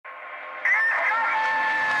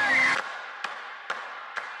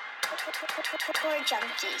Tour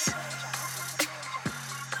Junkies.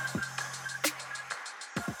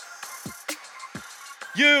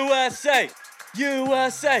 USA,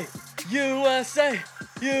 USA, USA,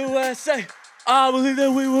 USA. I believe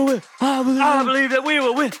that we will win. I believe that we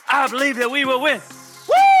will win. I believe that we will win.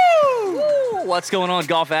 Woo! What's going on,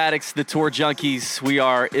 golf addicts, the Tour Junkies?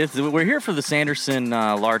 We're here for the Sanderson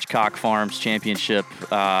Large Cock Farms Championship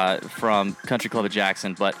from Country Club of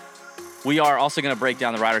Jackson, but we are also going to break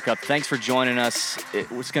down the Ryder Cup. Thanks for joining us.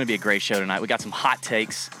 It's going to be a great show tonight. We got some hot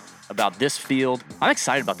takes about this field. I'm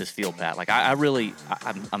excited about this field, Pat. Like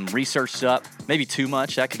I'm researched up. Maybe too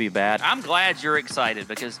much. That could be bad. I'm glad you're excited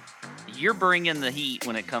because you're bringing the heat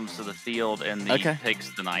when it comes to the field and the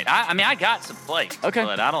picks tonight. I got some plays,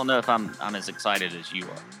 but I don't know if I'm as excited as you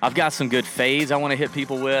are. I've got some good fades I want to hit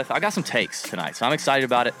people with. I got some takes tonight, so I'm excited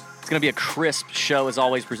about it. It's going to be a crisp show, as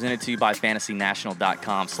always, presented to you by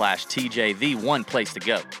fantasynational.com/TJ, the one place to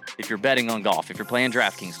go. If you're betting on golf, if you're playing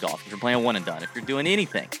DraftKings golf, if you're playing one and done, if you're doing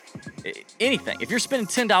anything, if you're spending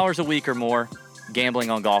 $10 a week or more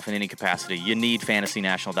gambling on golf in any capacity, you need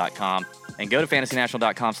fantasynational.com. And go to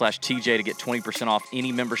fantasynational.com/TJ to get 20% off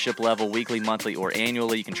any membership level, weekly, monthly, or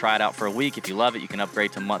annually. You can try it out for a week. If you love it, you can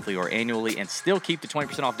upgrade to monthly or annually and still keep the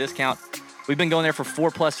 20% off discount. We've been going there for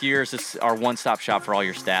 4+ years. It's our one-stop shop for all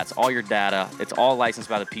your stats, all your data. It's all licensed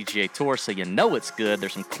by the PGA Tour, so you know it's good.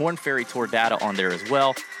 There's some Korn Ferry Tour data on there as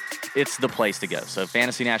well. It's the place to go. So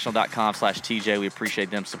fantasynational.com/TJ. We appreciate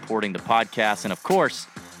them supporting the podcast. And, of course,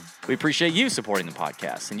 we appreciate you supporting the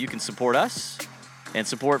podcast. And you can support us and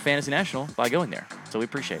support Fantasy National by going there. So we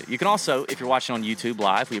appreciate it. You can also, if you're watching on YouTube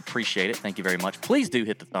live, we appreciate it. Thank you very much. Please do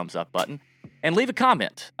hit the thumbs up button and leave a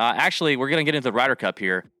comment. Actually, we're going to get into the Ryder Cup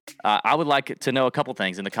here. I would like to know a couple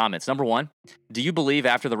things in the comments. Number one, do you believe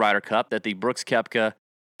after the Ryder Cup that the Brooks Koepka,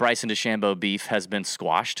 Bryson DeChambeau beef has been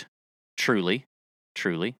squashed? Truly.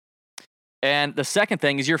 And the second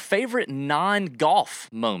thing is your favorite non-golf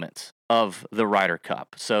moment of the Ryder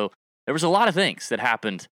Cup. So there was a lot of things that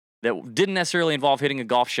happened that didn't necessarily involve hitting a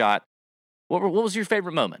golf shot. What was your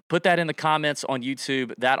favorite moment? Put that in the comments on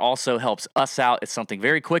YouTube. That also helps us out. It's something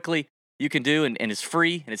very quickly you can do, and it's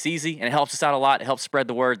free, and it's easy, and it helps us out a lot. It helps spread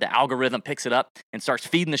the word. The algorithm picks it up and starts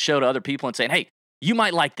feeding the show to other people and saying, hey, you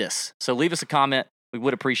might like this. So leave us a comment. We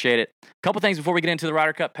would appreciate it. A couple things before we get into the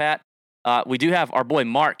Ryder Cup, Pat. We do have our boy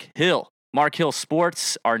Mark Hill. Mark Hill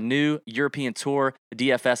Sports, our new European Tour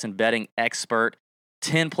DFS and betting expert.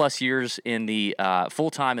 10+ years in the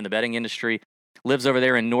full-time in the betting industry. Lives over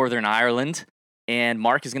there in Northern Ireland. And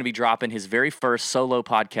Mark is going to be dropping his very first solo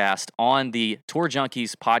podcast on the Tour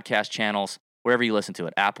Junkies podcast channels, wherever you listen to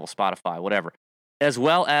it, Apple, Spotify, whatever, as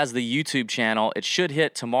well as the YouTube channel. It should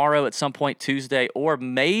hit tomorrow at some point, Tuesday, or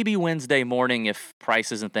maybe Wednesday morning if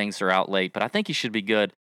prices and things are out late. But I think he should be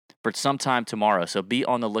good for sometime tomorrow. So be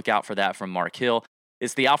on the lookout for that from Mark Hill.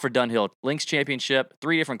 It's the Alfred Dunhill Links Championship,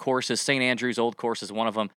 3 different courses. St. Andrews Old Course is one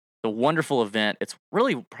of them. The wonderful event. It's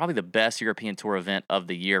really probably the best European Tour event of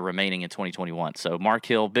the year remaining in 2021. So Mark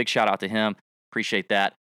Hill, big shout out to him. Appreciate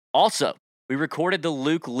that. Also, we recorded the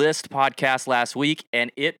Luke List podcast last week,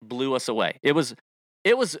 and it blew us away. It was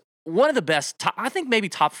one of the best, I think maybe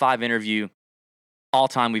top 5 interview all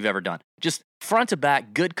time we've ever done. Just front to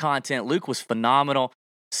back, good content. Luke was phenomenal.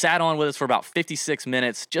 Sat on with us for about 56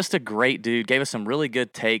 minutes. Just a great dude. Gave us some really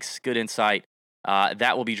good takes, good insight.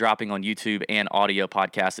 That will be dropping on YouTube and audio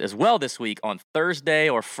podcast as well this week on Thursday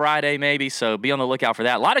or Friday maybe. So be on the lookout for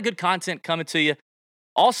that. A lot of good content coming to you.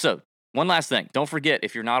 Also, one last thing. Don't forget,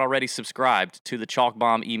 if you're not already subscribed to the Chalk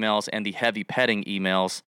Bomb emails and the Heavy Petting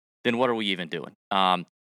emails, then what are we even doing? The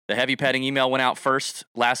Heavy Petting email went out first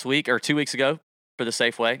last week or 2 weeks ago for the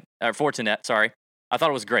Safeway, or Fortinet, sorry. I thought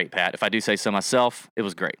it was great, Pat. If I do say so myself, it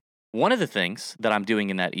was great. One of the things that I'm doing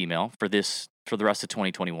in that email for the rest of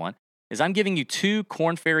 2021 is I'm giving you 2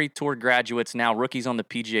 Korn Ferry Tour graduates, now rookies on the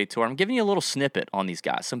PGA Tour. I'm giving you a little snippet on these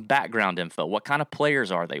guys, some background info. What kind of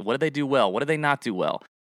players are they? What do they do well? What do they not do well?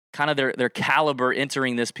 Kind of their caliber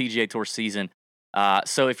entering this PGA Tour season.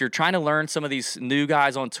 So if you're trying to learn some of these new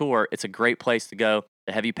guys on tour, it's a great place to go.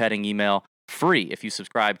 The Heavy Petting email, free if you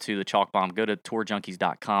subscribe to the Chalk Bomb. Go to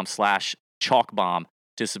tourjunkies.com/chalkbomb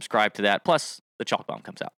to subscribe to that. Plus, the Chalk Bomb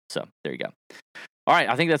comes out. So there you go. All right,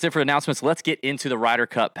 I think that's it for announcements. Let's get into the Ryder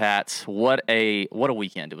Cup, Pat. What a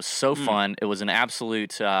weekend. It was so fun. It was an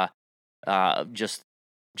absolute just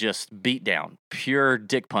beat down, pure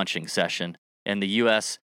dick punching session. And the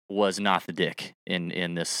U.S. was not the dick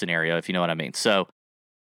in this scenario, if you know what I mean. So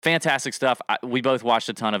fantastic stuff. We both watched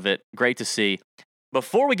a ton of it. Great to see.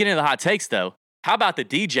 Before we get into the hot takes, though, how about the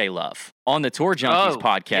DJ love on the Tour Junkies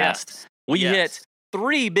podcast? Yes. We hit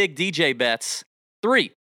 3 big DJ bets,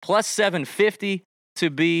 3 plus 750 to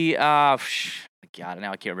be, God,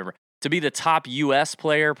 now I can't remember, to be the top U.S.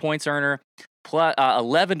 player points earner, plus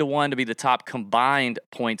 11-1 to be the top combined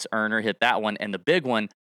points earner. Hit that one. And the big one,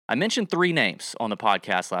 I mentioned 3 names on the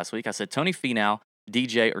podcast last week. I said Tony Finau,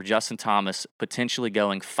 DJ, or Justin Thomas potentially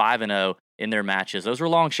going 5-0 in their matches. Those were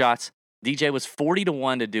long shots. DJ was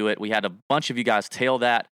 40-1 to do it. We had a bunch of you guys tail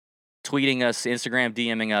that, tweeting us, Instagram,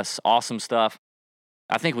 DMing us, awesome stuff.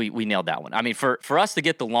 I think we nailed that one. I mean, for us to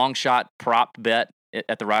get the long shot prop bet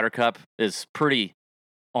at the Ryder Cup is pretty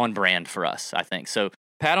on brand for us, I think. So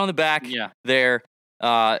pat on the back there.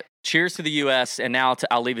 Cheers to the U.S. And now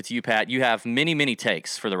I'll leave it to you, Pat. You have many, many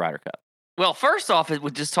takes for the Ryder Cup. Well, first off,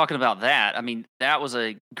 with just talking about that, I mean, that was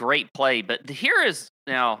a great play. But here is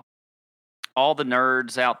now all the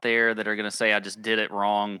nerds out there that are going to say I just did it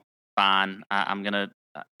wrong. Fine. I'm going to,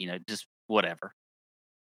 just whatever.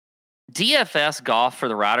 DFS golf for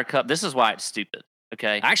the Ryder Cup. This is why it's stupid.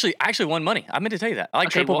 Okay. I actually won money. I meant to tell you that. I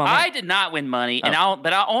tripled my money. I did not win money,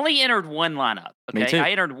 but I only entered one lineup. Okay. Me too. I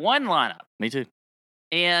entered one lineup. Me too.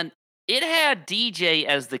 And it had DJ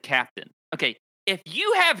as the captain. Okay. If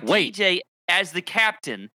you have DJ as the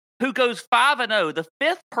captain who goes 5-0, the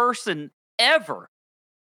 5th person ever.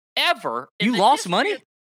 You lost money?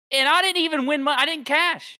 And I didn't even win money. I didn't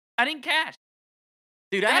cash.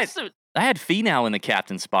 Dude, I had Finau in the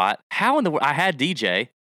captain spot. How in the world? I had DJ.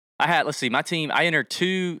 Let's see, my team, I entered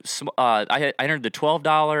I entered the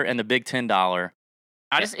 $12 and the big $10.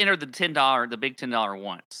 I just entered the big $10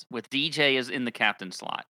 once with DJ as in the captain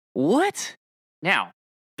slot. What? Now,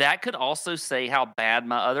 that could also say how bad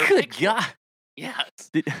my other Good God.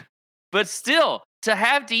 Yes. But still, to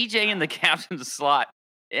have DJ in the captain slot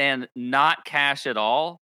and not cash at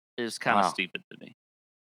all is kind of stupid to me.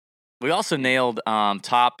 We also nailed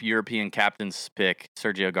top European captain's pick,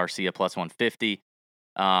 Sergio Garcia, plus 150.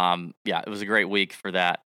 It was a great week for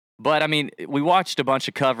that. But, I mean, we watched a bunch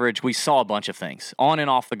of coverage. We saw a bunch of things. On and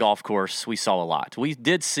off the golf course, we saw a lot. We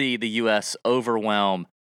did see the U.S. overwhelm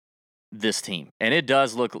this team. And it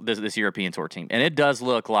does look, this European Tour team. And it does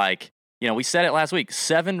look like, we said it last week,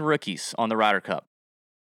 7 rookies on the Ryder Cup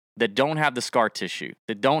that don't have the scar tissue,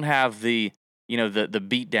 that don't have the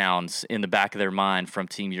beat downs in the back of their mind from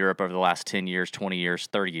Team Europe over the last 10 years, 20 years,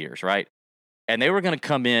 30 years, right? And they were going to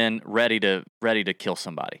come in ready to kill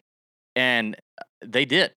somebody. And they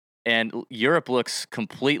did. And Europe looks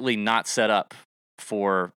completely not set up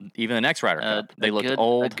for even the next Ryder Cup. They look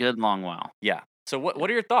old. A good long while. Yeah. So what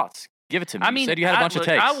are your thoughts? Give it to me. I mean, you said you had a bunch of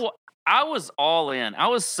takes. I was all in. I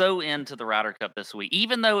was so into the Ryder Cup this week,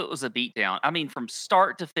 even though it was a beatdown. I mean, from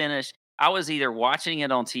start to finish, I was either watching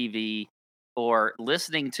it on TV or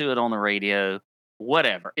listening to it on the radio,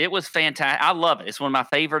 whatever. It was fantastic. I love it. It's one of my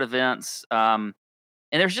favorite events. And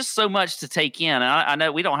there's just so much to take in. And I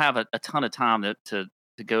know we don't have a ton of time to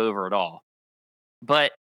go over it all.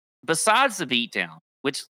 But besides the beatdown,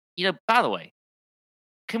 which, by the way,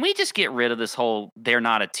 can we just get rid of this whole they're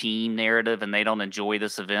not a team narrative and they don't enjoy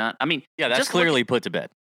this event? I mean, yeah, that's clearly put to bed.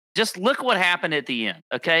 Just look what happened at the end,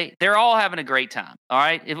 okay? They're all having a great time, all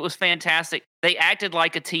right? It was fantastic. They acted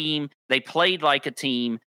like a team. They played like a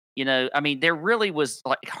team. I mean, there really was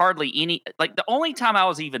like hardly any, like the only time I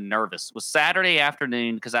was even nervous was Saturday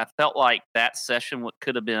afternoon because I felt like that session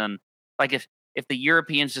could have been, like if the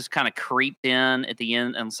Europeans just kind of creeped in at the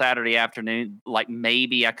end on Saturday afternoon, like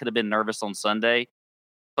maybe I could have been nervous on Sunday.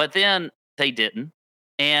 But then they didn't,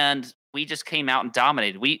 and we just came out and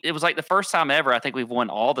dominated. It was like the first time ever I think we've won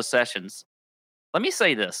all the sessions. Let me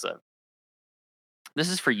say this, though. This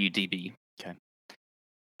is for you, DB. Okay.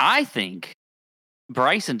 I think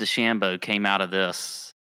Bryson DeChambeau came out of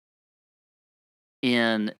this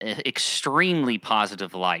in an extremely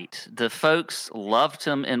positive light. The folks loved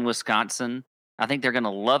him in Wisconsin. I think they're going to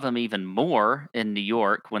love him even more in New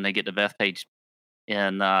York when they get to Bethpage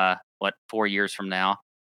in, 4 years from now.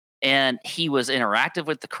 And he was interactive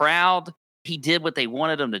with the crowd. He did what they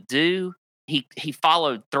wanted him to do. He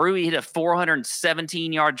followed through. He hit a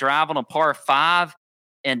 417-yard drive on a par 5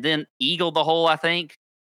 and then eagled the hole, I think.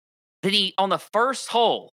 Then he, on the first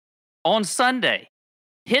hole on Sunday,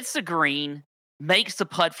 hits the green, makes the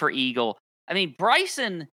putt for eagle. I mean,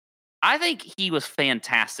 Bryson, I think he was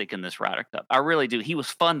fantastic in this Ryder Cup. I really do. He was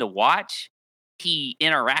fun to watch. He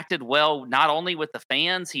interacted well, not only with the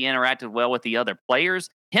fans, he interacted well with the other players.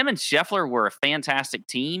 Him and Scheffler were a fantastic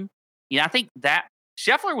team. I think that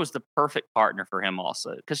Scheffler was the perfect partner for him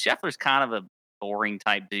also, because Scheffler's kind of a boring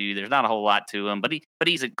type dude. There's not a whole lot to him, but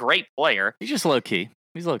he's a great player. He's just low key.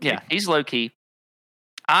 He's low key. Yeah, he's low key.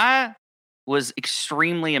 I was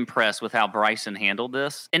extremely impressed with how Bryson handled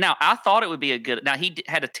this. And now I thought it would be now he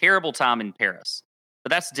had a terrible time in Paris, but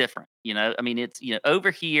that's different. I mean, it's, over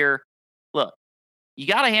here, look, you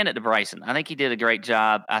got to hand it to Bryson. I think he did a great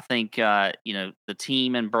job. I think the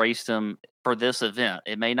team embraced him for this event.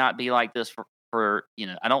 It may not be like this for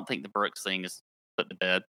I don't think the Brooks thing is put to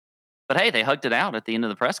bed. But hey, they hugged it out at the end of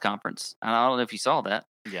the press conference. I don't know if you saw that.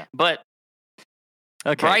 Yeah. But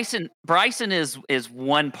okay. Bryson is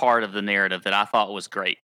one part of the narrative that I thought was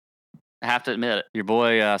great. I have to admit it. Your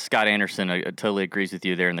boy Scott Anderson totally agrees with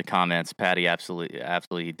you there in the comments. Patty,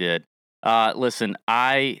 absolutely he did. Listen,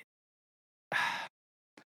 I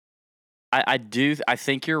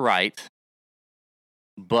think you're right,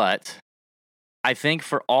 but I think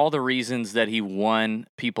for all the reasons that he won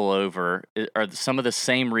people over are some of the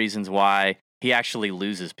same reasons why he actually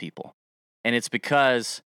loses people. And it's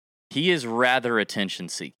because he is rather attention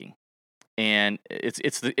seeking. And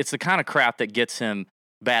it's the kind of crap that gets him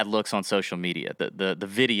bad looks on social media. The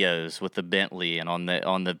videos with the Bentley and on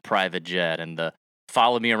the private jet and the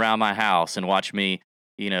follow me around my house and watch me,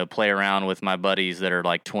 play around with my buddies that are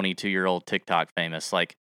like 22-year-old TikTok famous.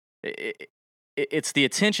 Like it's the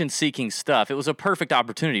attention-seeking stuff. It was a perfect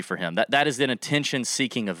opportunity for him. That is an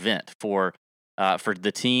attention-seeking event for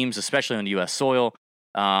the teams, especially on U.S. soil.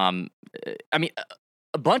 I mean,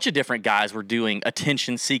 a bunch of different guys were doing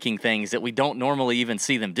attention-seeking things that we don't normally even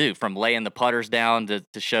see them do, from laying the putters down to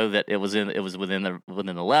show that it was within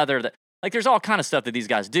the leather. That, like, there's all kind of stuff that these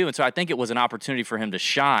guys do, and so I think it was an opportunity for him to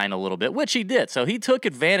shine a little bit, which he did. So he took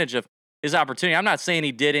advantage of his opportunity. I'm not saying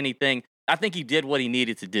he did anything. I think he did what he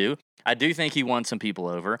needed to do. I do think he won some people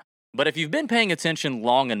over. But if you've been paying attention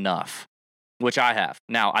long enough, which I have.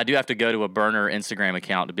 Now, I do have to go to a burner Instagram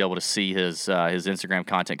account to be able to see his Instagram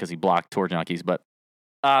content because he blocked Tour Junkies. But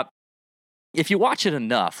if you watch it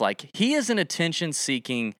enough, like, he is an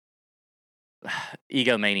attention-seeking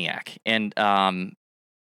egomaniac. And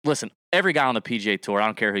listen, every guy on the PGA Tour, I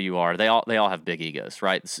don't care who you are, they all have big egos,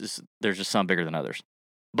 right? There's just some bigger than others.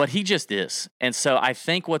 But he just is. And so I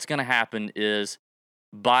think what's going to happen is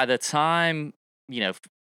by the time,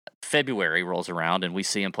 February rolls around and we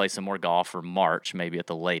see him play some more golf, or March, maybe at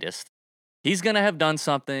the latest, he's going to have done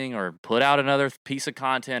something or put out another piece of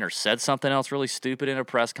content or said something else really stupid in a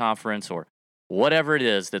press conference or whatever it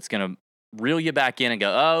is that's going to reel you back in and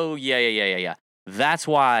go, oh, yeah. That's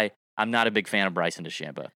why I'm not a big fan of Bryson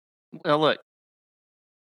DeChambeau. Well, look,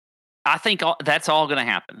 I think that's all going to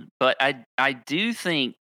happen. But I do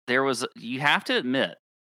think you have to admit,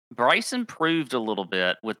 Bryson proved a little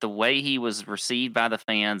bit with the way he was received by the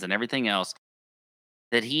fans and everything else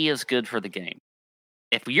that he is good for the game.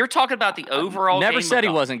 If you're talking about the overall never game said he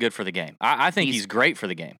wasn't good for the game. I think he's great for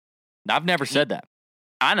the game. I've never said that.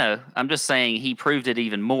 I know. I'm just saying he proved it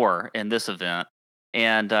even more in this event.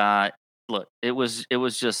 And look, it was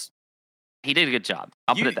just he did a good job.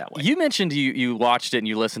 I'll put it that way. You mentioned you watched it and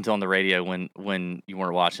you listened to it on the radio when you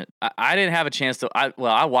weren't watching it. I didn't have a chance to.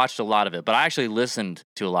 I watched a lot of it, but I actually listened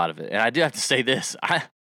to a lot of it. And I do have to say this: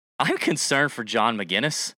 I'm concerned for John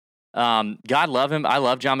McGinnis. God love him. I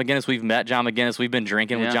love John McGinnis. We've met John McGinnis. We've been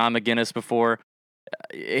drinking with John McGinnis before.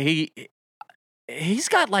 He's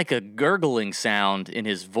got like a gurgling sound in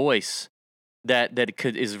his voice that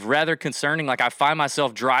is rather concerning. Like, I find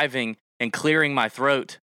myself driving and clearing my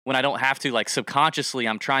throat when I don't have to. Like, subconsciously,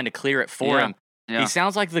 I'm trying to clear it for him. Yeah. He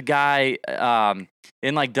sounds like the guy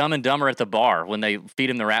in like Dumb and Dumber at the bar when they feed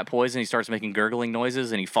him the rat poison. He starts making gurgling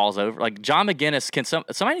noises and he falls over. Like, John McGinnis,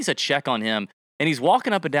 somebody needs to check on him. And he's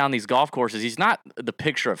walking up and down these golf courses. He's not the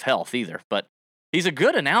picture of health either, but he's a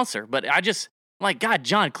good announcer. But I'm like, God,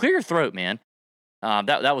 John, clear your throat, man.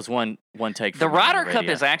 That was one take. The Ryder Cup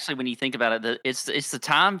is actually, when you think about it, it's the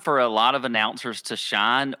time for a lot of announcers to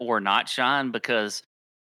shine or not shine, because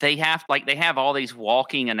they have all these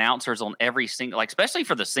walking announcers on every single, like, especially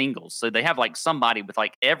for the singles. So they have like somebody with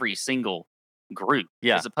like every single group,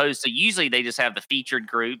 as opposed to usually they just have the featured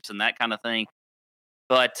groups and that kind of thing.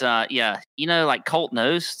 But like Colt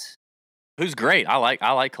Knost, who's great. I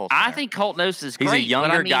like Colt. I think Colt Knost is great. He's a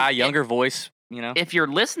younger guy, younger voice. If you're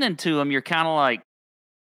listening to him, you're kind of like,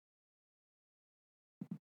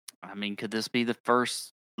 I mean, could this be the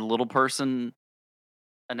first little person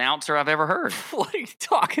announcer I've ever heard? What are you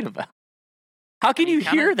talking about? How can you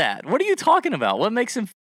hear that? What are you talking about? What makes him?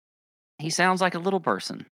 He sounds like a little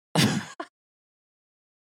person.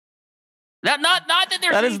 Not that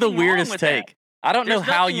there's that is the weirdest take. That. I don't know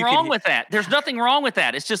how you can. There's nothing wrong with that. There's nothing wrong with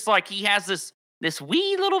that. It's just like he has this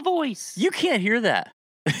wee little voice. You can't hear that.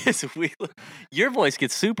 Your voice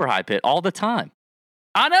gets super high pitched all the time.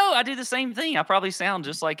 I know. I do the same thing. I probably sound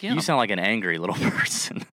just like him. You sound like an angry little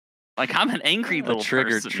person. Like, I'm an angry little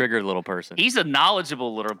person. Triggered little person. He's a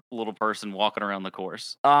knowledgeable little person walking around the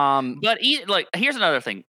course. But here's another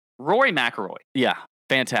thing. Rory McIlroy. Yeah.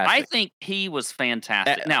 fantastic. I think he was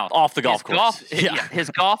fantastic. Now, off the golf course. His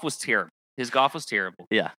golf was terrible.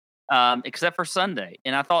 Yeah. Except for Sunday.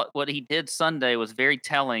 And I thought what he did Sunday was very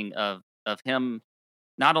telling of him,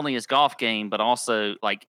 not only his golf game, but also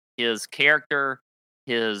like his character,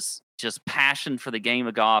 his just passion for the game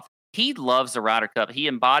of golf. He loves the Ryder Cup. He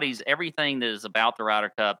embodies everything that is about the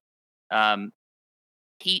Ryder Cup.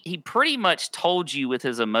 He pretty much told you with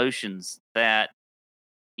his emotions that,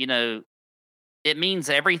 you know, it means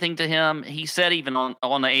everything to him. He said even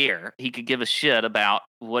on the air, he could give a shit about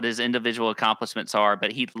what his individual accomplishments are,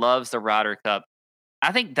 but he loves the Ryder Cup.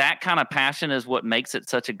 I think that kind of passion is what makes it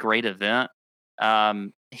such a great event.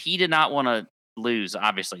 He did not want to lose,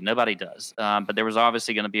 obviously. Nobody does. But there was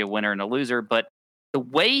obviously going to be a winner and a loser. But the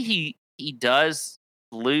way he does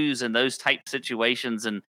lose in those type situations,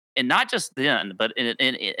 and not just then, but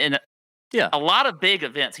in a lot of big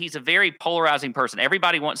events, he's a very polarizing person.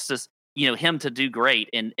 Everybody wants to, him to do great.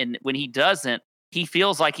 And when he doesn't, he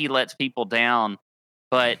feels like he lets people down.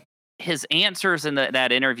 But his answers in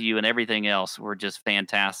that interview and everything else were just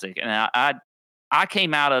fantastic. And I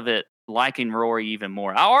came out of it liking Rory even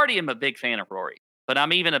more. I already am a big fan of Rory, but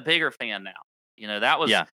I'm even a bigger fan now. That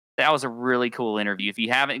was a really cool interview. If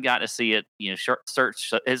you haven't got to see it,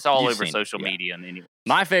 search. It's all over social media. And anyway,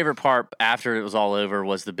 my favorite part after it was all over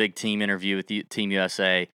was the big team interview with Team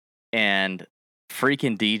USA, and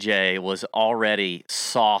freaking DJ was already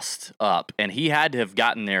sauced up, and he had to have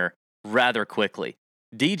gotten there rather quickly.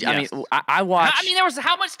 DJ, yes. I watched.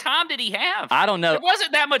 How much time did he have? I don't know. There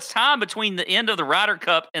wasn't that much time between the end of the Ryder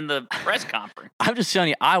Cup and the press conference. I'm just telling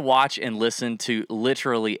you, I watch and listen to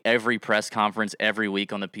literally every press conference every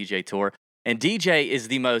week on the PGA Tour, and DJ is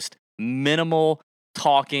the most minimal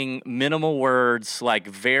talking, minimal words, like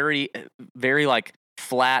very, very like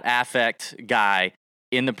flat affect guy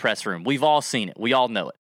in the press room. We've all seen it. We all know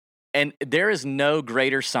it. And there is no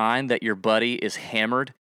greater sign that your buddy is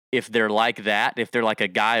hammered if they're like that, if they're like a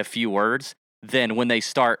guy a few words, than when they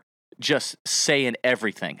start just saying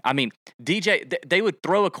everything. I mean, DJ, they would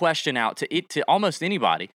throw a question out to almost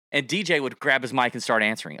anybody, and DJ would grab his mic and start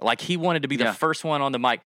answering it. Like he wanted to be the first one on the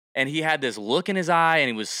mic. And he had this look in his eye, and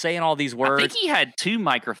he was saying all these words. I think he had 2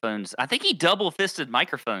 microphones. I think he double-fisted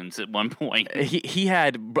microphones at one point. He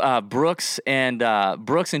had Brooks and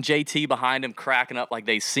JT behind him cracking up like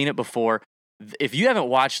they've seen it before. If you haven't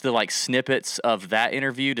watched the snippets of that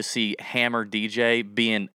interview to see Hammer DJ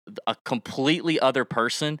being a completely other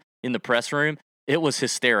person in the press room, it was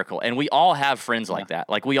hysterical. And we all have friends like that.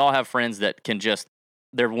 Like we all have friends that can just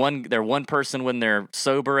they're one person when they're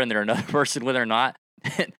sober and they're another person when they're not.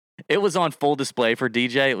 It was on full display for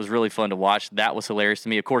DJ. It was really fun to watch. That was hilarious to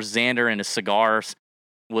me. Of course, Xander and his cigars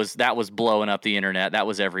was blowing up the internet. That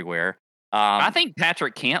was everywhere. I think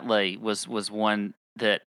Patrick Cantlay was one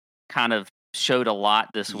that kind of showed a lot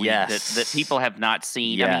this week that people have not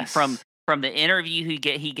seen. Yes. I mean, from the interview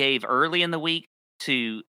he gave early in the week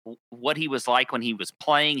to what he was like when he was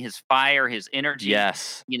playing, his fire, his energy.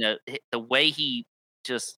 Yes. The way he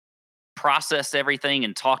just processed everything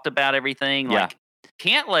and talked about everything. Yeah. Like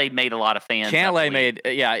Cantlay made a lot of fans. Cantlay made,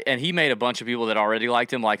 and he made a bunch of people that already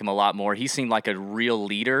liked him like him a lot more. He seemed like a real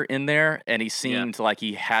leader in there, and he seemed like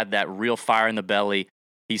he had that real fire in the belly.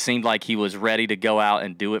 He seemed like he was ready to go out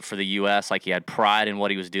and do it for the U.S., like he had pride in what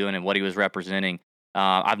he was doing and what he was representing.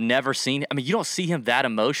 I've never seen, you don't see him that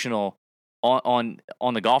emotional on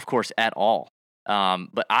the golf course at all.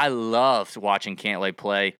 But I loved watching Cantlay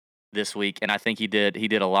play this week, and I think he did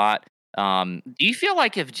a lot. Do you feel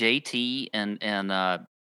like if JT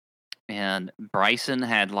and Bryson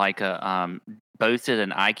had like both did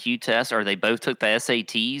an IQ test, or they both took the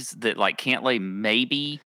SATs, that like Cantlay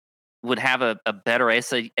maybe would have a better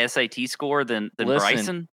SAT score than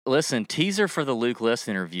Bryson? Listen, teaser for the Luke List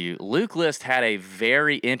interview. Luke List had a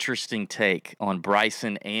very interesting take on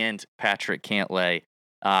Bryson and Patrick Cantlay.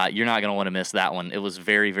 You're not going to want to miss that one. It was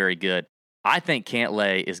very, very good. I think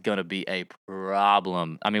Cantlay is going to be a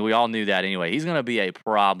problem. I mean, we all knew that anyway. He's going to be a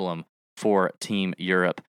problem for Team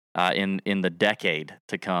Europe in the decade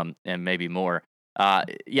to come and maybe more.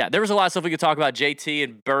 There was a lot of stuff we could talk about. JT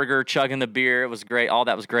and Berger chugging the beer. It was great. All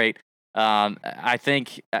that was great. I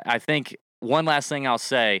think one last thing I'll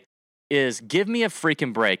say is give me a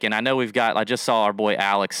freaking break. And I know I just saw our boy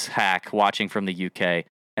Alex Hack watching from the UK.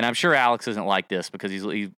 And I'm sure Alex isn't like this because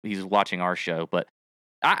he's watching our show. But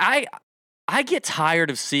I get tired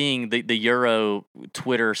of seeing the Euro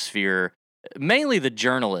Twitter sphere, mainly the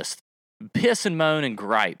journalists, piss and moan and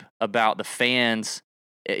gripe about the fans,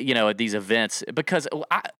 at these events, because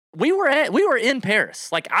we were in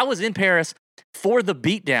Paris. Like I was in Paris for the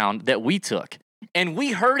beatdown that we took, and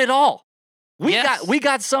we heard it all. We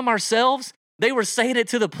got some ourselves. They were saying it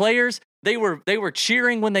to the players. They were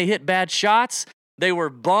cheering when they hit bad shots. They were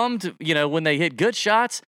bummed, when they hit good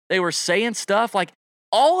shots. They were saying stuff like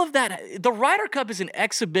all of that. The Ryder Cup is an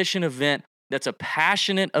exhibition event that's a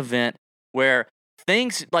passionate event where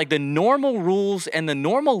things like the normal rules and the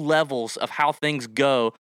normal levels of how things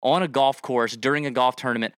go on a golf course during a golf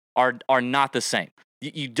tournament are not the same.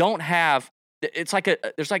 You don't have, it's like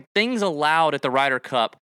there's like things allowed at the Ryder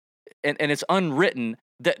Cup and it's unwritten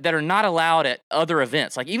that are not allowed at other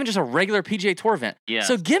events, like even just a regular PGA Tour event. Yeah.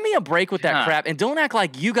 So give me a break with that crap and don't act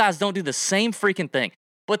like you guys don't do the same freaking thing.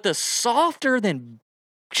 But the softer than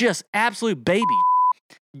just absolute baby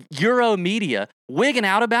Euro media wigging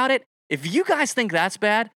out about it, if you guys think that's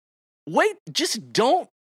bad, wait, just don't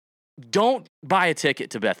buy a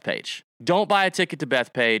ticket to Bethpage. Don't buy a ticket to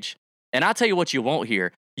Bethpage. And I'll tell you what you won't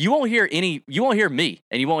hear. You won't hear me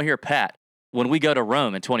and you won't hear Pat when we go to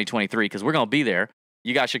Rome in 2023 because we're going to be there.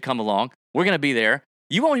 You guys should come along. We're going to be there.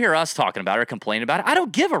 You won't hear us talking about it or complaining about it. I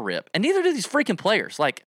don't give a rip. And neither do these freaking players.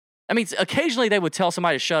 Like, I mean, occasionally they would tell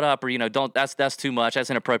somebody to shut up or, don't, that's too much. That's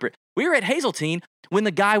inappropriate. We were at Hazeltine when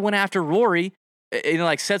the guy went after Rory,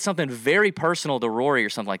 said something very personal to Rory or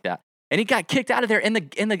something like that. And he got kicked out of there. And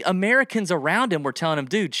the Americans around him were telling him,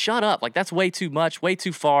 dude, shut up. Like, that's way too much, way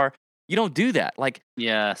too far. You don't do that. Like,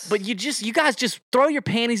 yes. But you guys just throw your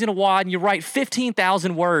panties in a wad and you write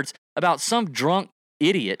 15,000 words about some drunk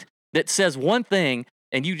idiot that says one thing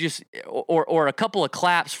and you just, or a couple of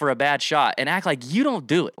claps for a bad shot and act like you don't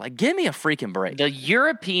do it. Like, give me a freaking break. The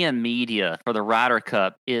European media for the Ryder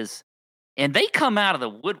Cup and they come out of the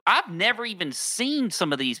wood. I've never even seen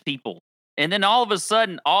some of these people. And then all of a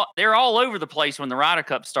sudden, they're all over the place when the Ryder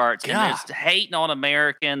Cup starts. God. And they're hating on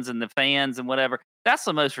Americans and the fans and whatever. That's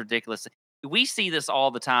the most ridiculous thing. We see this all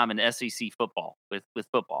the time in SEC football with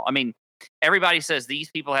football. I mean, everybody says these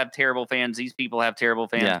people have terrible fans. These people have terrible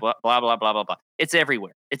fans. Yeah. Blah, blah, blah, blah, blah, blah. It's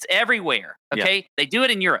everywhere. It's everywhere. Okay? Yeah. They do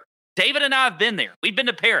it in Europe. David and I have been there. We've been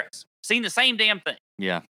to Paris. Seen the same damn thing.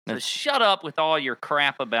 Yeah. So shut up with all your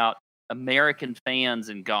crap about American fans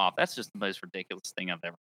in golf. That's just the most ridiculous thing I've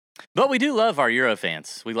ever. But we do love our Euro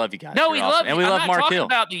fans. We love you guys. No, You're we awesome. love you. And we love Mark Hill.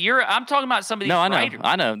 About the Euro. I'm talking about some of these. No, I know. writers.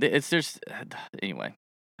 I know. It's just anyway.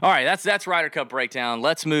 All right, that's Ryder Cup breakdown.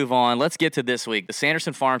 Let's move on. Let's get to this week. The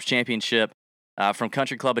Sanderson Farms Championship from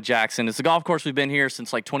Country Club of Jackson. It's a golf course we've been here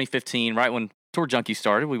since like 2015, right when Tour Junkie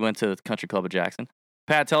started. We went to the Country Club of Jackson.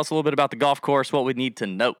 Pat, tell us a little bit about the golf course, what we need to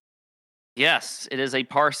know. Yes, it is a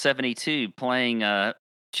par 72 playing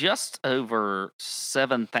just over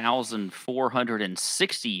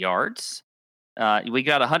 7,460 yards. We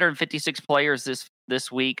got 156 players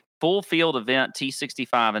this week. Full field event,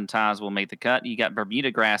 T65 and ties will make the cut. You got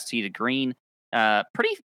Bermuda grass tee to green.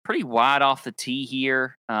 Pretty wide off the tee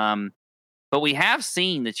here. But we have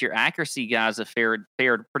seen that your accuracy guys have fared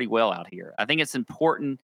pretty well out here. I think it's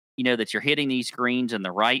important, that you're hitting these greens in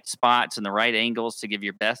the right spots and the right angles to give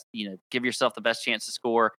yourself the best chance to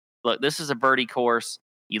score. Look, this is a birdie course.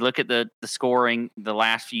 You look at the scoring the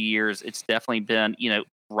last few years, it's definitely been,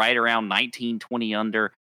 right around 19, 20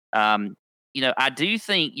 under. I do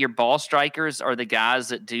think your ball strikers are the guys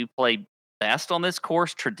that do play best on this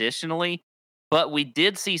course traditionally, but we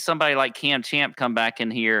did see somebody like Cam Champ come back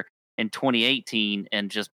in here in 2018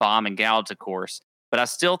 and just bomb and gouge a course. But I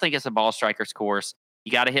still think it's a ball strikers course.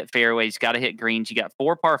 You got to hit fairways, got to hit greens. You got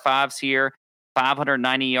 4 par 5s here,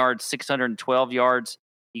 590 yards, 612 yards.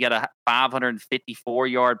 You got a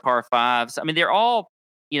 554-yard par 5s. I mean, they're all,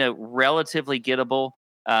 relatively gettable.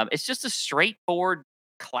 It's just a straightforward,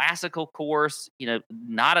 classical course.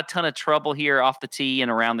 Not a ton of trouble here off the tee and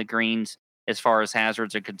around the greens as far as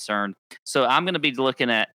hazards are concerned. So I'm going to be looking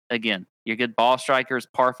at, again, your good ball strikers,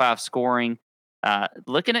 par 5 scoring,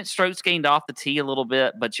 looking at strokes gained off the tee a little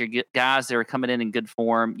bit, but your guys that are coming in good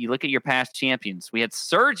form. You look at your past champions. We had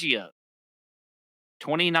Sergio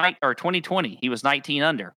 2020. He was 19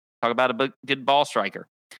 under. Talk about a good ball striker.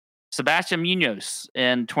 Sebastian Munoz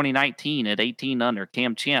in 2019 at 18 under.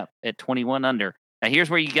 Cam Champ at 21 under. Now here's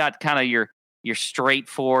where you got kind of your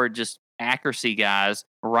straightforward, just accuracy guys.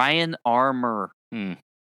 Ryan Armour. No.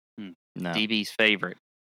 DB's favorite.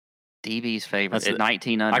 At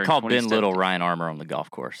 19 under. I call Ben Little Ryan Armour on the golf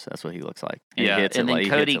course. That's what he looks like. And yeah, and then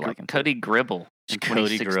Cody Gribble. Cody Gribble.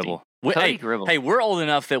 Gribble. Hey, we're old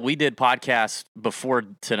enough that we did podcasts before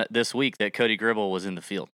this week that Cody Gribble was in the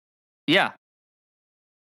field. Yeah.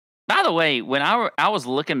 By the way, when I was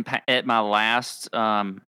looking at my last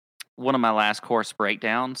one of my last course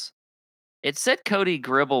breakdowns, it said Cody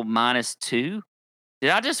Gribble -2. Did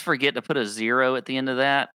I just forget to put a 0 at the end of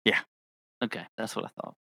that? Yeah. Okay, that's what I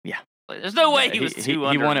thought. Yeah. There's no way he was 2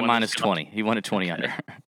 under. He won at -20. He won at 20 under.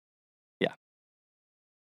 Yeah.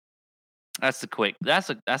 That's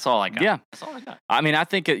that's all I got. Yeah. That's all I got. I mean, I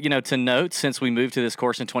think, to note, since we moved to this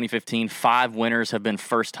course in 2015, 5 winners have been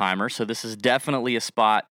first-timers. So this is definitely a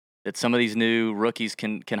spot that some of these new rookies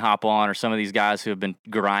can hop on, or some of these guys who have been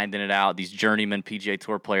grinding it out, these journeyman PGA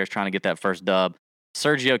Tour players trying to get that first dub.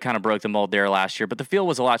 Sergio kind of broke the mold there last year, but the field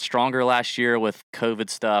was a lot stronger last year with COVID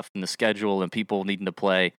stuff and the schedule and people needing to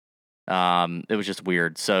play. It was just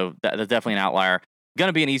weird. So that's definitely an outlier. Going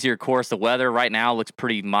to be an easier course. The weather right now looks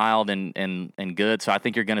pretty mild and good. So I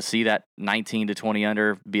think you're going to see that 19 to 20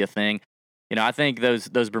 under be a thing. I think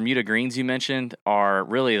those Bermuda greens you mentioned are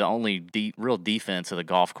really the only real defense of the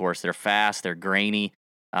golf course. They're fast, they're grainy.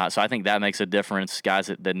 So I think that makes a difference. Guys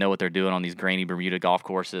that know what they're doing on these grainy Bermuda golf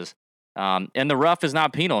courses. And the rough is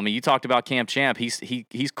not penal. I mean, you talked about Cam Champ.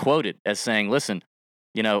 He's quoted as saying, "Listen,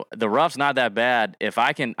 the rough's not that bad.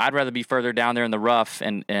 I'd rather be further down there in the rough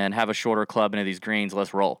and have a shorter club into these greens.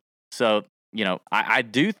 Let's roll." So, I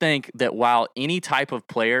do think that while any type of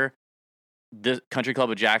player the Country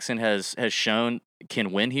Club of Jackson has shown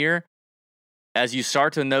can win here, as you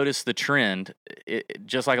start to notice the trend,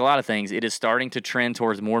 just like a lot of things, it is starting to trend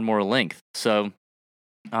towards more and more length. So,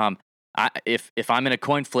 if I'm in a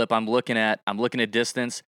coin flip, I'm looking at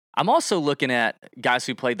distance. I'm also looking at guys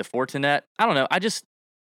who played the Fortinet. I don't know. I just,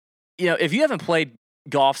 if you haven't played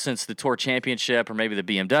golf since the Tour Championship or maybe the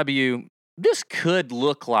BMW, this could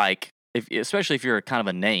look like, especially if you're kind of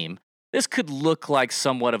a name, this could look like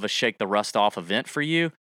somewhat of a shake the rust off event for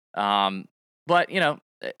you. But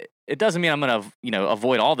it doesn't mean I'm going to,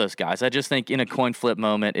 avoid all those guys. I just think in a coin flip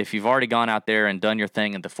moment, if you've already gone out there and done your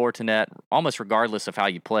thing at the Fortinet, almost regardless of how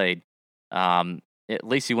you played, at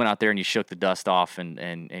least you went out there and you shook the dust off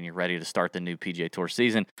and you're ready to start the new PGA Tour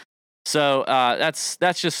season. So that's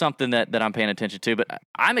just something that I'm paying attention to. But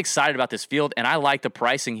I'm excited about this field, and I like the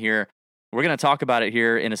pricing here. We're going to talk about it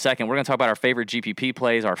here in a second. We're going to talk about our favorite GPP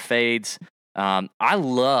plays, our fades. I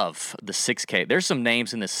love the 6K. There's some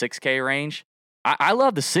names in the 6K range. I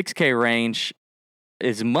love the 6K range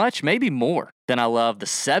as much, maybe more, than I love the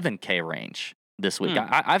 7K range this week.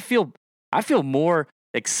 I feel more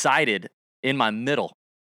excited in my middle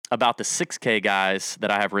about the 6K guys that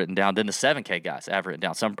I have written down than the 7K guys I have written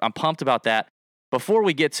down. So I'm pumped about that. Before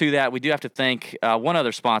we get to that, we do have to thank one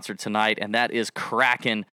other sponsor tonight, and that is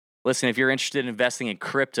Kraken. Listen, if you're interested in investing in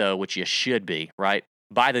crypto, which you should be, right?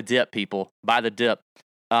 Buy the dip, people. Buy the dip.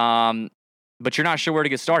 But you're not sure where to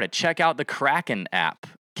get started. Check out the Kraken app,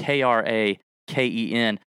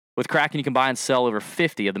 Kraken. With Kraken, you can buy and sell over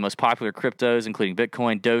 50 of the most popular cryptos, including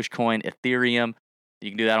Bitcoin, Dogecoin, Ethereum.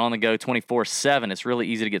 You can do that on the go 24/7. It's really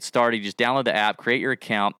easy to get started. You just download the app, create your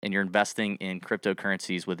account, and you're investing in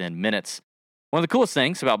cryptocurrencies within minutes. One of the coolest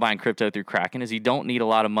things about buying crypto through Kraken is you don't need a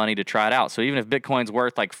lot of money to try it out. So even if Bitcoin's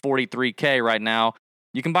worth like 43K right now,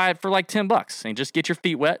 you can buy it for like $10 and just get your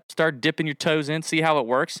feet wet, start dipping your toes in, see how it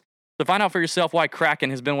works. So find out for yourself why Kraken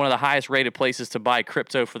has been one of the highest rated places to buy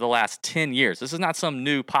crypto for the last 10 years. This is not some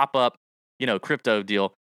new pop-up, crypto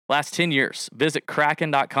deal. Last 10 years. Visit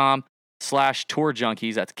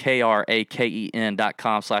kraken.com/tourjunkies. That's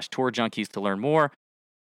kraken.com/tourjunkies to learn more.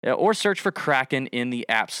 Or search for Kraken in the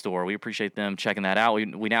App Store. We appreciate them checking that out.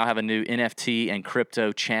 We now have a new NFT and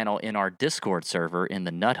crypto channel in our Discord server in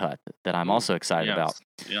the Nut Hut that I'm also excited about.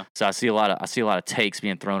 Yeah. So I see a lot of takes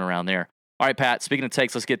being thrown around there. All right, Pat, speaking of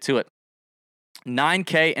takes, let's get to it.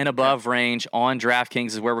 9K and above range on DraftKings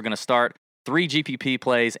is where we're going to start. 3 GPP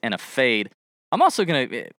plays and a fade. I'm also going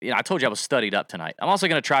to, I told you I was studied up tonight. I'm also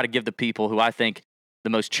going to try to give the people who I think the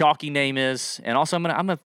most chalky name is, and also I'm going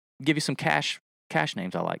to give you some cash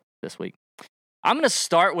names I like this week. I'm going to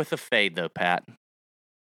start with a fade, though, Pat.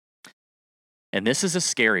 And this is a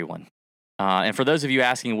scary one. And for those of you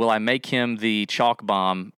asking, will I make him the chalk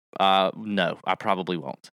bomb? No, I probably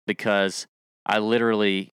won't, because I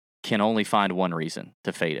literally can only find one reason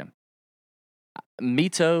to fade him.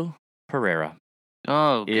 Mito Pereira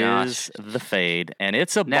is the fade, and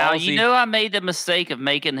it's a ballsy... Now, I made the mistake of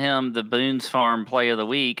making him the Boone's Farm Play of the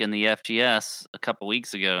Week in the FGS a couple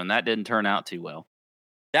weeks ago, and that didn't turn out too well.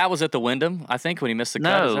 That was at the Wyndham, I think, when he missed the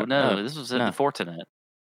cut. No, this was at the Fortinet.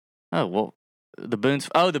 Oh, well, the Boone's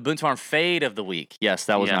Farm Fade of the Week. Yes,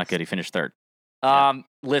 that was not good. He finished third.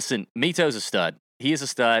 Listen, Mito's a stud. He is a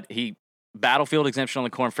stud. He Battlefield exemption on the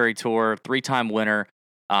Korn Ferry Tour, 3-time winner.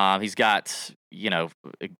 He's got,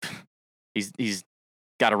 he's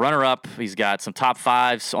got a runner-up. He's got some top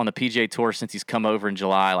 5s on the PGA Tour since he's come over in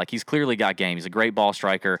July. Like, he's clearly got game. He's a great ball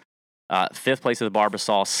striker. 5th place at the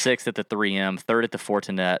Barbasol, 6th at the 3M, 3rd at the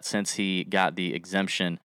Fortinet since he got the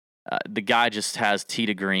exemption. The guy just has tee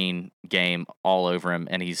to green game all over him,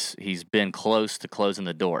 and he's been close to closing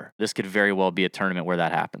the door. This could very well be a tournament where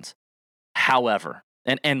that happens. However,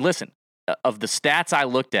 and listen, of the stats I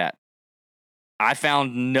looked at, I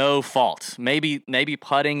found no fault. Maybe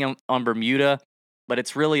putting on Bermuda, but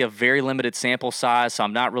it's really a very limited sample size, so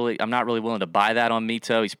I'm not really willing to buy that on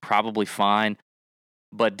Mito. He's probably fine.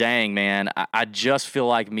 But dang, man, I just feel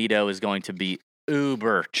like Mito is going to be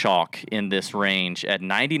uber chalk in this range at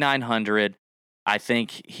 9,900. I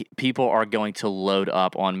think people are going to load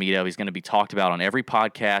up on Mito. He's going to be talked about on every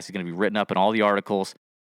podcast. He's going to be written up in all the articles.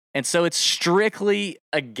 And so it's strictly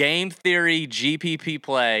a game theory GPP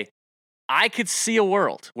play. I could see a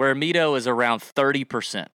world where Mito is around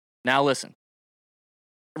 30%. Now listen,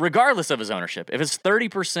 regardless of his ownership, if it's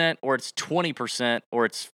 30% or it's 20% or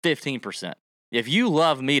it's 15%, if you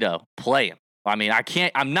love Mito, play him. I mean,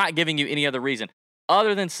 I'm not giving you any other reason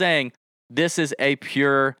other than saying this is a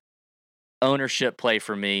pure ownership play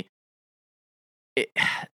for me.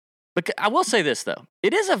 But I will say this, though.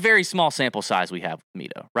 It is a very small sample size we have with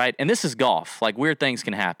Mito, right? And this is golf. Like, weird things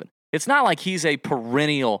can happen. It's not like he's a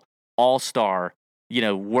perennial all-star,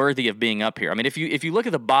 worthy of being up here. I mean, if you look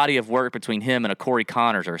at the body of work between him and a Corey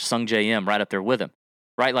Connors or a Sung J M right up there with him,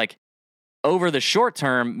 right? Like, over the short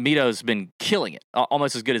term, Mito's been killing it,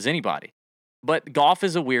 almost as good as anybody. But golf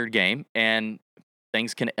is a weird game, and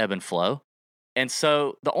things can ebb and flow. And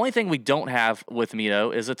so the only thing we don't have with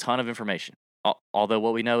Mito is a ton of information. Although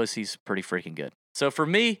what we know is he's pretty freaking good. So for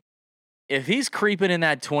me, if he's creeping in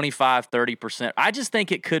that 25, 30%, I just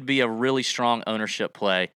think it could be a really strong ownership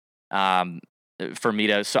play for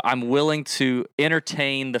Mito. So I'm willing to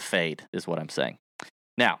entertain the fade, is what I'm saying.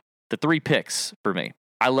 Now, the 3 picks for me.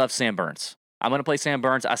 I love Sam Burns. I'm going to play Sam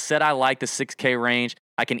Burns. I said I like the 6K range.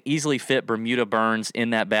 I can easily fit Bermuda Burns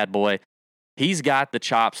in that bad boy. He's got the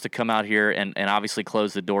chops to come out here and obviously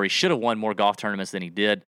close the door. He should have won more golf tournaments than he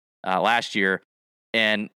did last year.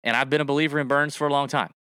 And I've been a believer in Burns for a long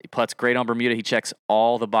time. He putts great on Bermuda. He checks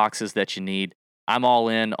all the boxes that you need. I'm all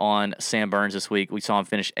in on Sam Burns this week. We saw him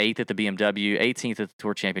finish 8th at the BMW, 18th at the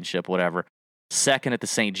Tour Championship, whatever. 2nd at the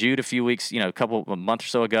St. Jude a few weeks, a month or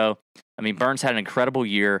so ago. I mean, Burns had an incredible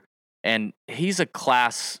year, and he's a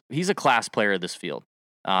class player of this field.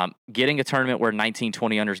 Getting a tournament where 19,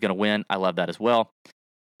 20 under is going to win, I love that as well.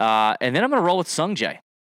 And then I'm going to roll with Sung Jae.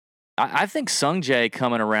 I think Sung Jae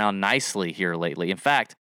coming around nicely here lately. In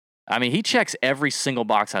fact, I mean, he checks every single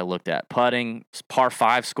box I looked at. Putting, par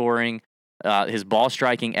 5 scoring, his ball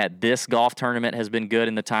striking at this golf tournament has been good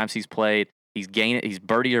in the times he's played. He's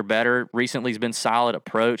birdie or better. Recently, he's been solid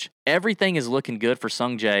approach. Everything is looking good for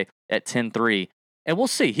Sung Jae at 10-3. And we'll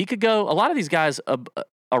see. He could go, a lot of these guys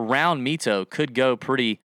around Mito could go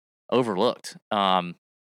pretty overlooked.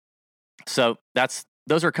 So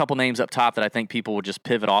those are a couple names up top that I think people will just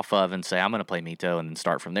pivot off of and say, I'm going to play Mito and then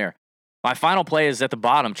start from there. My final play is at the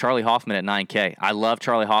bottom, Charlie Hoffman at 9K. I love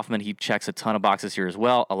Charlie Hoffman. He checks a ton of boxes here as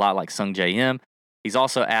well, a lot like Sung J M. He's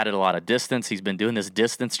also added a lot of distance. He's been doing this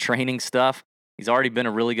distance training stuff. He's already been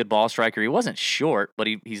a really good ball striker. He wasn't short, but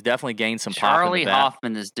he's definitely gained some pop in the Charlie bat.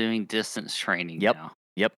 Hoffman is doing distance training now.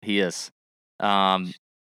 Yep, he is.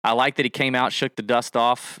 I like that he came out, shook the dust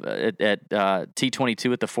off at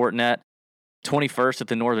T22 at the Fortinet, 21st at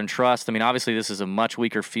the Northern Trust. I mean, obviously this is a much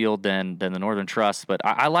weaker field than the Northern Trust, but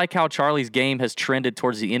I like how Charlie's game has trended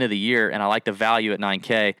towards the end of the year, and I like the value at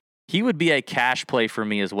 9K. He would be a cash play for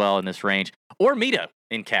me as well in this range, or Mito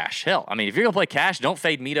in cash. Hell, I mean, if you're going to play cash, don't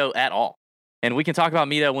fade Mito at all. And we can talk about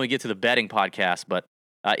Mito when we get to the betting podcast, but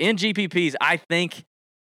in GPPs, I think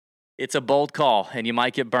it's a bold call, and you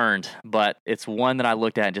might get burned, but it's one that I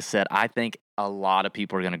looked at and just said, I think a lot of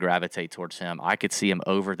people are going to gravitate towards him. I could see him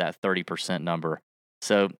over that 30% number.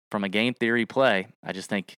 So from a game theory play, I just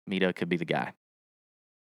think Mito could be the guy.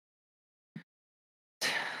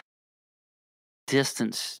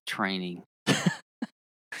 Distance training. Yeah.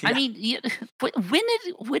 I mean,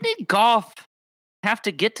 when did golf have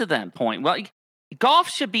to get to that point? Well, golf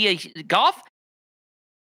should be golf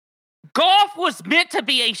was meant to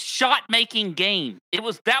be a shot-making game.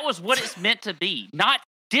 That was what it's meant to be, not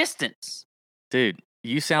distance. Dude,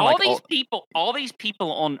 you sound all these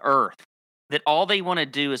people on Earth that all they want to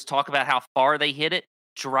do is talk about how far they hit it,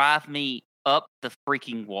 drive me up the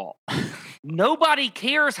freaking wall. Nobody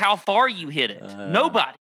cares how far you hit it.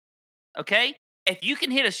 Nobody. Okay? If you can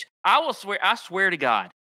hit I swear to God,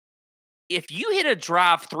 if you hit a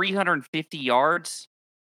drive 350 yards,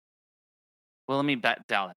 well, let me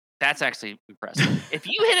down it. That's actually impressive. If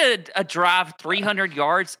you hit a drive 300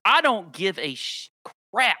 yards, I don't give a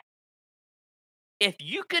crap. If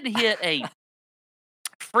you can hit a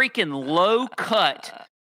freaking low cut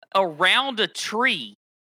around a tree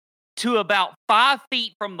to about 5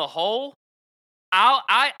 feet from the hole,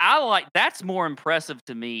 I like that's more impressive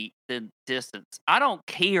to me than distance. I don't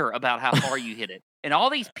care about how far you hit it. And all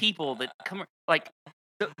these people that come, like,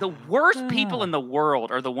 the worst people in the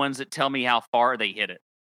world are the ones that tell me how far they hit it.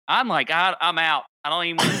 I'm like, I'm out. I don't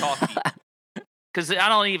even want to talk to you because I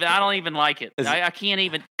don't even like it. I can't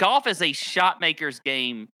even. Golf is a shot maker's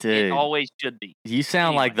game. Dude, it always should be. You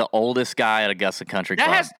sound like the oldest guy at Augusta Country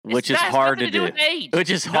Club, which is that hard has to do. With age.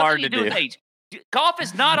 Which is Nothing hard to to do. With age. Golf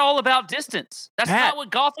is not all about distance. That's not what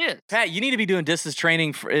golf is. Pat, you need to be doing distance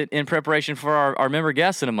training in preparation for our member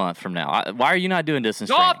guests in a month from now. Why are you not doing distance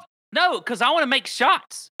training? No, because I want to make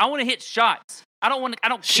shots. I want to hit shots. I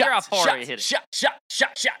don't care how far I hit it. Shot.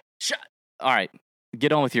 All right,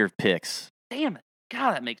 get on with your picks. Damn it.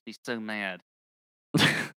 God, that makes me so mad.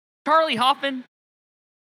 Charlie Hoffman.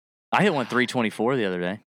 I hit one 324 the other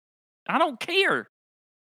day. I don't care.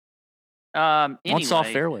 Anyway, on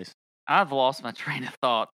soft fairways. I've lost my train of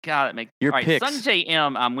thought. God, that makes your picks. Sung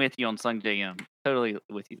JM, I'm with you on Sung JM. Totally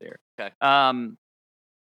with you there. Okay.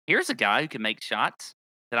 Here's a guy who can make shots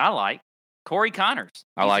that I like. Corey Connors.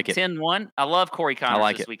 I like it. 10-1. I love Corey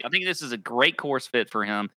Connors this week. I think this is a great course fit for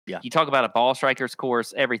him. Yeah. You talk about a ball striker's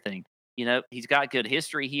course, everything. He's got good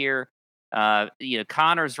history here.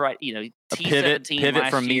 Connors, right? A pivot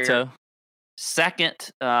from Mito. Second,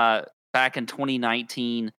 back in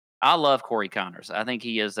 2019. I love Corey Connors. I think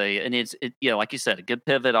he is like you said, a good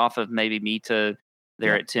pivot off of maybe Mito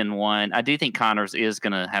there at 10-1. I do think Connors is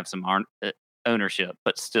going to have some ownership,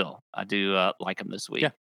 but still, I do like him this week.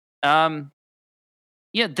 Yeah.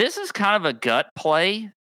 This is kind of a gut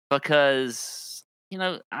play because,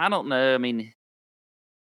 I don't know. I mean,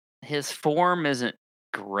 his form isn't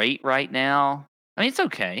great right now. I mean, it's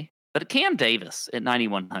okay, but Cam Davis at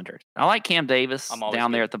 9,100. I like Cam Davis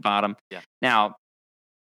down there at the bottom. Yeah. Now,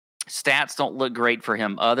 stats don't look great for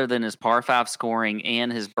him other than his par 5 scoring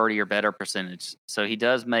and his birdie or better percentage. So he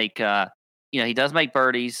does make, he does make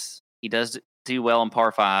birdies. He does do well in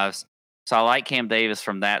par 5s. So I like Cam Davis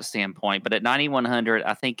from that standpoint. But at 9,100,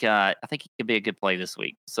 I think he could be a good play this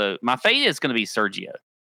week. So my fade is going to be Sergio.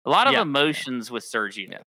 A lot of emotions with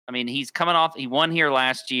Sergio. Yeah. I mean, he's coming off. He won here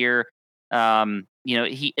last year.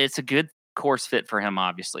 It's a good course fit for him,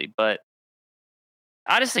 obviously, but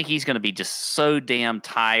I just think he's going to be just so damn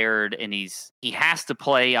tired, and he has to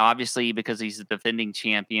play, obviously, because he's the defending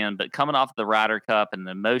champion. But coming off the Ryder Cup and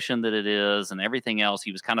the emotion that it is, and everything else,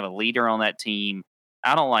 he was kind of a leader on that team.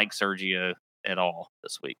 I don't like Sergio at all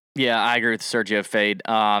this week. Yeah, I agree with Sergio fade.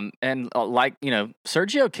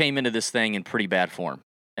 Sergio came into this thing in pretty bad form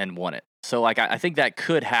and won it. So, I think that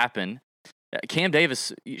could happen. Cam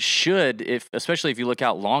Davis should, especially if you look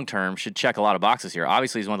out long term, should check a lot of boxes here.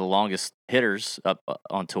 Obviously, he's one of the longest hitters up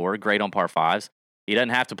on tour. Great on par 5s. He doesn't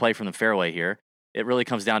have to play from the fairway here. It really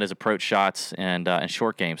comes down to his approach shots and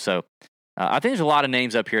short game. So, I think there's a lot of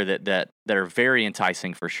names up here that are very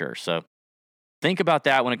enticing for sure. So, think about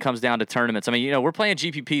that when it comes down to tournaments. I mean, we're playing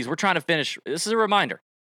GPPs. We're trying to finish. This is a reminder.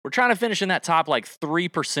 We're trying to finish in that top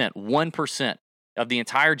 3%, 1% of the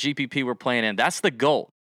entire GPP we're playing in. That's the goal.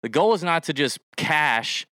 The goal is not to just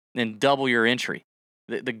cash and double your entry.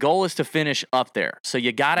 The goal is to finish up there. So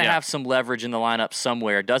you got to have some leverage in the lineup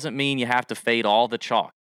somewhere. It doesn't mean you have to fade all the chalk.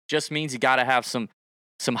 It just means you got to have some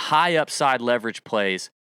high upside leverage plays.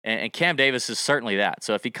 And Cam Davis is certainly that.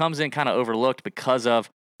 So if he comes in kind of overlooked because of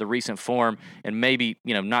the recent form and maybe,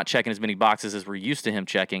 not checking as many boxes as we're used to him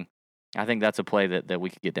checking, I think that's a play that we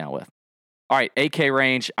could get down with. All right, AK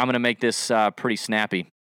range. I'm going to make this pretty snappy.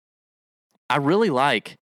 I really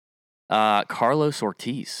like Carlos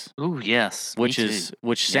Ortiz. Ooh, yes.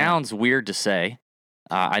 Which sounds weird to say.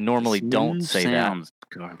 I normally don't say that.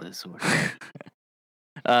 Carlos Ortiz.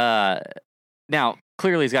 Now,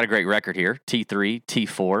 clearly he's got a great record here. T3,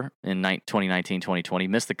 T4 in 2019-2020.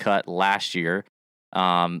 Missed the cut last year.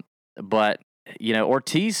 But,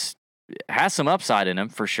 Ortiz has some upside in him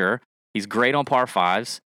for sure. He's great on par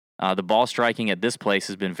 5s. The ball striking at this place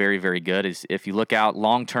has been very, very good. If you look out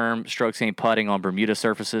long-term strokes gained putting on Bermuda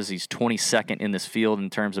surfaces, he's 22nd in this field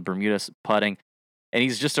in terms of Bermuda putting. And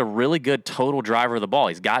he's just a really good total driver of the ball.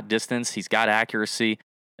 He's got distance. He's got accuracy.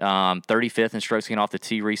 35th in strokes gained off the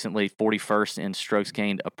tee recently, 41st in strokes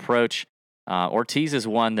gained approach. Ortiz is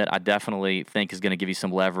one that I definitely think is going to give you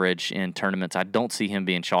some leverage in tournaments. I don't see him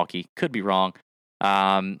being chalky. Could be wrong.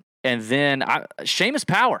 And then Seamus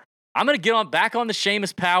Power. I'm going to get back on the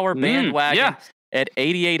Seamus Power bandwagon at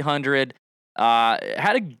 8,800.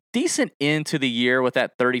 Had a decent end to the year with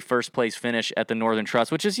that 31st place finish at the Northern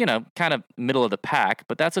Trust, which is, kind of middle of the pack,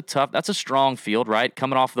 but that's a strong field, right?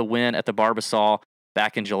 Coming off the win at the Barbasol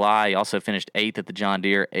back in July. He also finished 8th at the John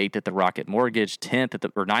Deere, 8th at the Rocket Mortgage, 9th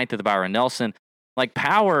at the Byron Nelson.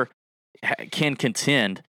 Power can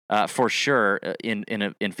contend for sure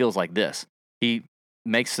in fields like this. He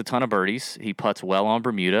makes a ton of birdies. He putts well on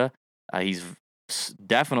Bermuda. He's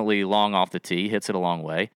definitely long off the tee, hits it a long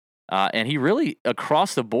way. And he really,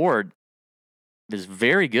 across the board, is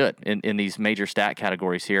very good in these major stat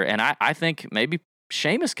categories here. And I think maybe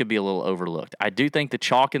Seamus could be a little overlooked. I do think the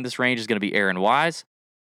chalk in this range is going to be Aaron Wise.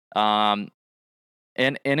 And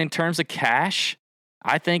in terms of cash,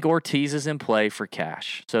 I think Ortiz is in play for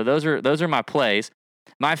cash. So those are my plays.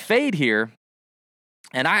 My fade here,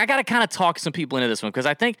 and I got to kind of talk some people into this one because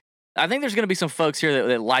I think there's going to be some folks here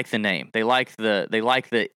that like the name. They like the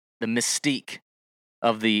mystique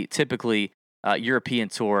of the typically European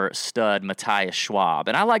Tour stud Matthias Schwab,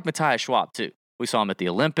 and I like Matthias Schwab too. We saw him at the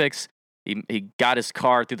Olympics. He got his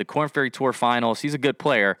card through the Korn Ferry Tour Finals. He's a good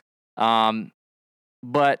player,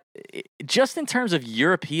 but just in terms of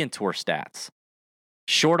European Tour stats.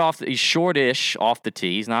 He's shortish off the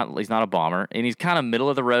tee. He's not a bomber, and he's kind of middle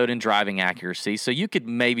of the road in driving accuracy. So you could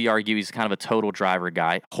maybe argue he's kind of a total driver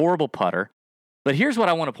guy. Horrible putter. But here's what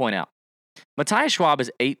I want to point out. Matthias Schwab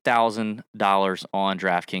is $8,000 on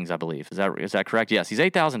DraftKings, I believe. Is that correct? Yes, he's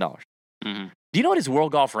 $8,000. Mm-hmm. Do you know what his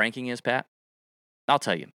World Golf ranking is, Pat? I'll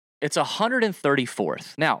tell you. It's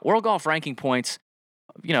 134th. Now, World Golf ranking points,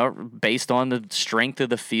 based on the strength of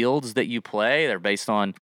the fields that you play. They're based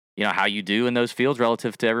on how you do in those fields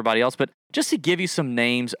relative to everybody else. But just to give you some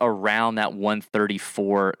names around that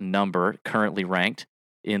 134 number currently ranked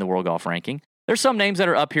in the World Golf ranking, there's some names that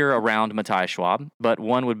are up here around Matthias Schwab, but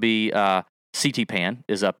one would be C.T. Pan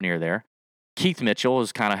is up near there. Keith Mitchell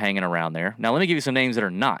is kind of hanging around there. Now, let me give you some names that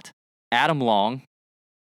are not. Adam Long,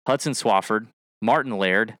 Hudson Swafford, Martin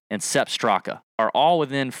Laird, and Sepp Straka are all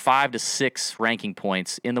within 5 to 6 ranking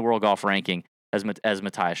points in the World Golf ranking as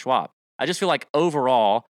Matthias Schwab. I just feel like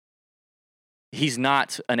overall, he's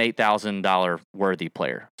not an $8,000 worthy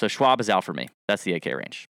player. So Schwab is out for me. That's the AK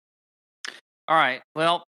range. All right.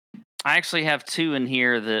 Well, I actually have two in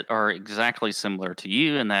here that are exactly similar to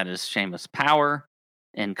you, and that is Seamus Power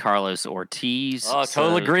and Carlos Ortiz. Oh,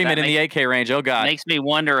 total agreement in the AK range. Oh, God. Makes me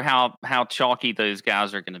wonder how chalky those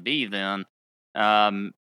guys are going to be then.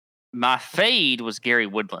 My fade was Gary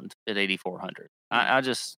Woodland at 8,400. I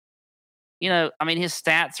just... his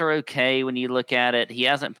stats are okay when you look at it. He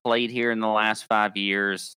hasn't played here in the last 5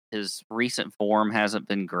 years. His recent form hasn't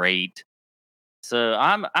been great. So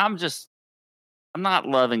I'm not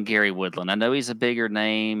loving Gary Woodland. I know he's a bigger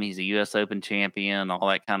name. He's a U.S. Open champion, all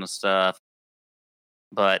that kind of stuff.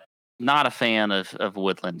 But not a fan of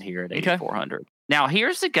Woodland here at 8,400. Now,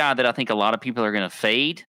 here's the guy that I think a lot of people are going to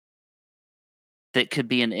fade that could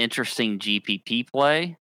be an interesting GPP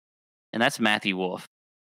play, and that's Matthew Wolff.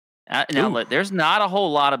 Now, look, there's not a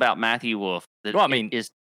whole lot about Matthew Wolff that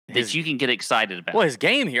you can get excited about. Well, his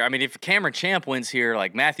game here, if Cameron Champ wins here,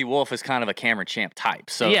 like Matthew Wolff is kind of a Cameron Champ type.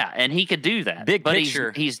 So yeah, and he could do that. Big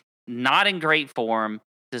picture. He's not in great form,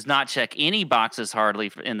 does not check any boxes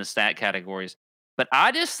hardly in the stat categories. But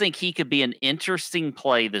I just think he could be an interesting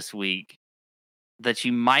play this week that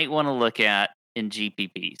you might want to look at in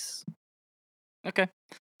GPPs. Okay.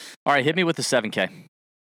 All right, hit me with the 7K.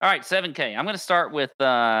 All right, 7K. I'm going to start with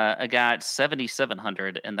a guy at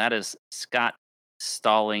 7,700, and that is Scott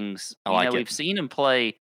Stallings. We've seen him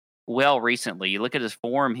play well recently. You look at his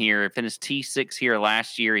form here. He finished T6 here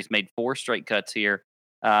last year. He's made 4 straight cuts here.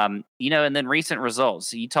 And then recent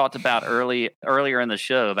results. You talked about earlier in the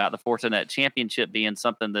show about the Fortinet Championship being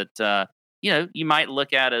something that you might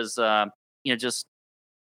look at as just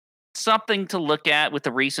something to look at with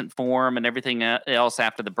the recent form and everything else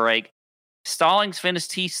after the break. Stallings finished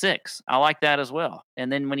T6. I like that as well. And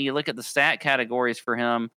then when you look at the stat categories for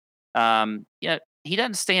him, he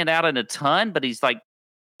doesn't stand out in a ton, but he's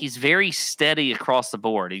very steady across the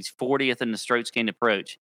board. He's 40th in the strokes gained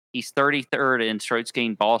approach. He's 33rd in strokes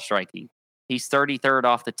gained ball striking. He's 33rd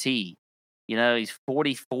off the tee. He's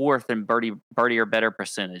 44th in birdie or better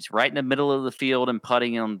percentage, right in the middle of the field and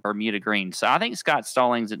putting on Bermuda Green. So I think Scott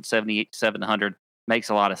Stallings at 7,700 makes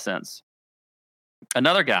a lot of sense.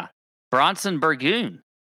 Another guy, Bronson Burgoon,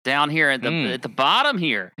 down here at the bottom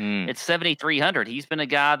here at 7,300. He's been a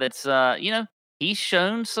guy that's, he's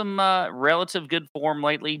shown some relative good form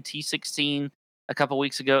lately. T16 a couple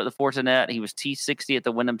weeks ago at the Fortinet. He was T60 at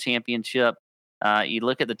the Wyndham Championship. You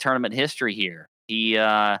look at the tournament history here. He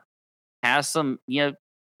has some,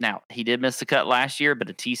 now he did miss the cut last year, but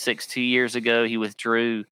a T6 2 years ago. He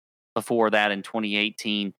withdrew before that in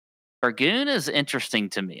 2018. Burgoon is interesting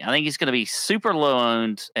to me. I think he's going to be super low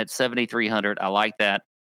owned at 7,300. I like that.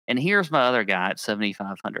 And here's my other guy at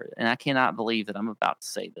 7,500. And I cannot believe that I'm about to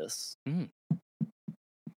say this. I'm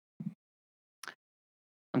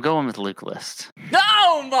going with Luke List.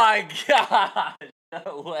 Oh my God.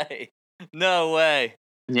 No way.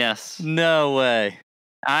 Yes. No way.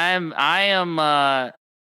 I'm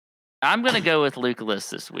going to go with Luke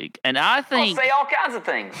List this week, and I think all kinds of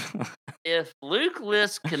things. if Luke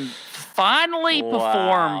List can finally Wow.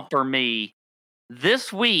 perform for me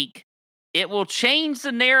this week, it will change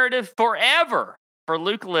the narrative forever for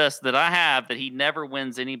Luke List that I have that he never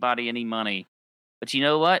wins anybody any money. But you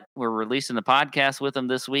know what? We're releasing the podcast with him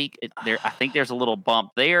this week. I think there's a little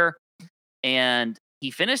bump there. And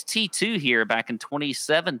he finished T2 here back in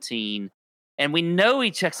 2017. And we know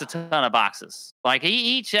he checks a ton of boxes. Like,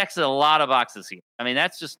 he checks a lot of boxes here. I mean,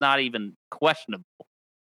 that's just not even questionable.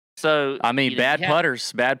 So, I mean, bad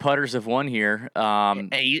putters have won here.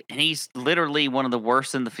 And he's literally one of the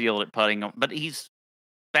worst in the field at putting, but he's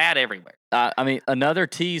bad everywhere. I mean, another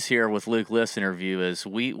tease here with Luke List's interview is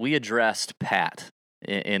we addressed Pat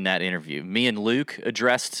in that interview. Me and Luke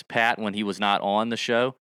addressed Pat when he was not on the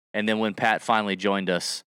show, and then when Pat finally joined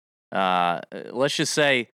us, let's just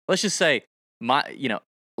say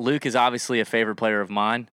Luke is obviously a favorite player of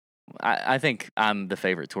mine. I think I'm the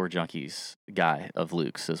favorite Tour Junkies guy of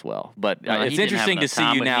Luke's as well. But it's interesting to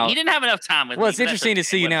see you now. He didn't have enough time with me. Well, it's interesting to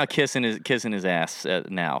see you now kissing his ass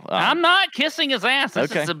now. I'm not kissing his ass.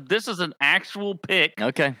 Okay. This is an actual pick.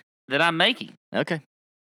 Okay. That I'm making. Okay.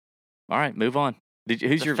 All right, move on.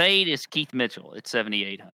 Who's your fade? Is Keith Mitchell at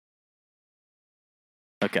 7,800.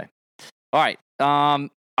 Okay. All right.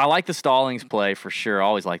 I like the Stallings play for sure. I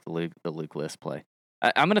always like the Luke List play.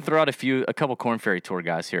 I'm going to throw out a couple Korn Ferry Tour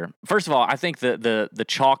guys here. First of all, I think the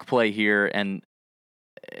chalk play here, and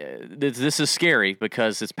this is scary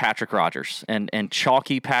because it's Patrick Rogers and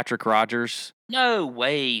chalky Patrick Rogers. No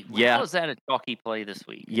way. Yeah. How is that a chalky play this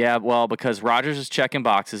week? Yeah, well, because Rogers is checking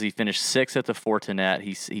boxes. He finished 6th at the Fortinet.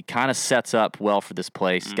 He kind of sets up well for this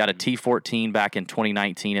place. He's got a T14 back in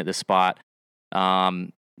 2019 at this spot.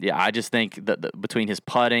 Yeah, I just think that between his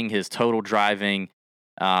putting, his total driving,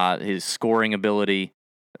 his scoring ability,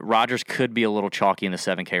 Rogers could be a little chalky in the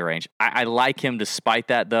 7K range. I like him despite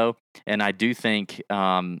that though, and I do think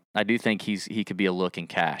he could be a look in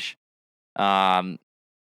cash. I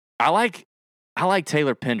like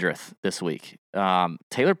Taylor Pendrith this week.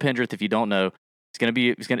 Taylor Pendrith, if you don't know,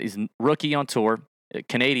 he's a rookie on tour, a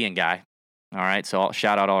Canadian guy. All right, so I'll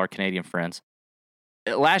shout out all our Canadian friends.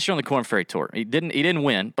 Last year on the Korn Ferry Tour, he didn't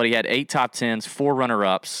win, but he had 8 top 10s, 4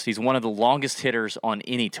 runner-ups. He's one of the longest hitters on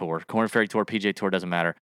any tour. Korn Ferry Tour, PGA Tour, doesn't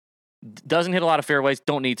matter. Doesn't hit a lot of fairways,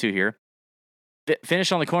 don't need to here.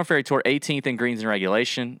 Finished on the Korn Ferry Tour 18th in greens and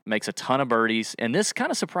regulation, makes a ton of birdies, and this kind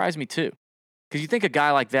of surprised me too. Because you think a guy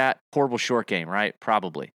like that, horrible short game, right?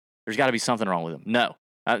 Probably. There's got to be something wrong with him. No.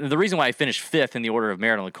 The reason why he finished 5th in the order of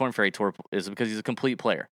merit on the Korn Ferry Tour is because he's a complete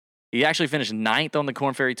player. He actually finished 9th on the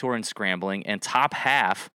Korn Ferry Tour in scrambling and top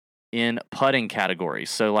half in putting categories.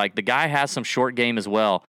 So, like, the guy has some short game as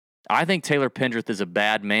well. I think Taylor Pendrith is a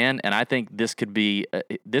bad man, and I think this could be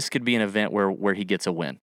an event where he gets a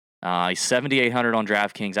win. He's 7,800 on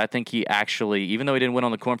DraftKings. I think he actually, even though he didn't win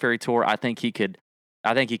on the Korn Ferry Tour, I think he could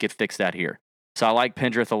fix that here. So I like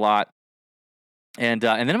Pendrith a lot. And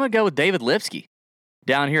then I'm gonna go with David Lipsky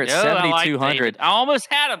down here at 7,200. I almost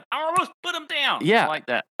had him. I almost put him down. Yeah, I like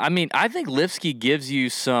that. I mean, I think Lipsky gives you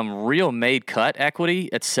some real made cut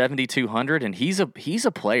equity at 7,200, and he's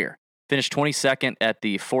a player. Finished 22nd at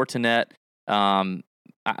the Fortinet.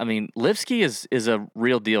 I mean, Lipsky is a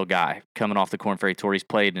real deal guy coming off the Korn Ferry Tour. He's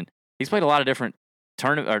played a lot of different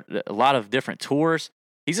tours.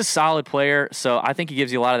 He's a solid player, so I think he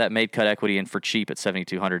gives you a lot of that made cut equity and for cheap at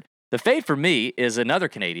 7,200. The fade for me is another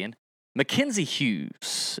Canadian. Mackenzie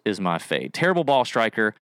Hughes is my fade. Terrible ball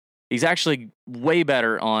striker. He's actually way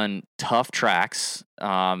better on tough tracks.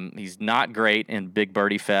 He's not great in big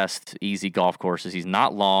birdie fest, easy golf courses. He's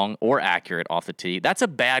not long or accurate off the tee. That's a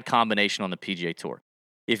bad combination on the PGA Tour.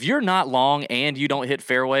 If you're not long and you don't hit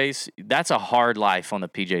fairways, that's a hard life on the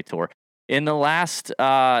PGA Tour. In the last,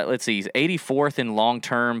 he's 84th in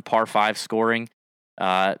long-term par 5 scoring.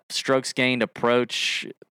 Strokes gained approach.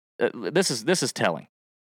 This is telling.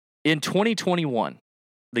 In 2021,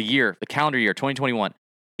 the calendar year 2021,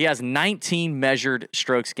 he has 19 measured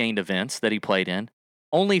strokes gained events that he played in.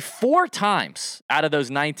 Only 4 times out of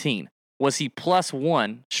those 19 was he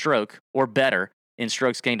 +1 stroke or better in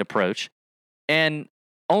strokes gained approach. And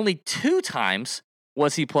only 2 times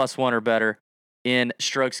was he +1 or better in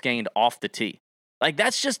strokes gained off the tee. Like,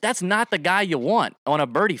 that's not the guy you want on a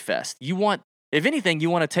birdie fest. If anything,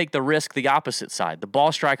 you want to take the risk the opposite side, the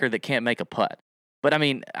ball striker that can't make a putt. But, I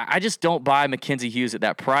mean, I just don't buy Mackenzie Hughes at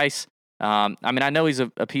that price. I mean, I know he's a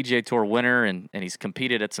PGA Tour winner and he's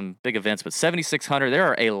competed at some big events, but 7,600, there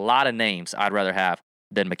are a lot of names I'd rather have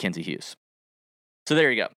than Mackenzie Hughes. So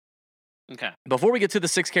there you go. Okay. Before we get to the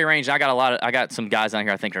 6K range, I got some guys on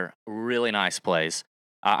here I think are really nice plays.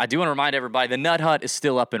 I do want to remind everybody the Nut Hut is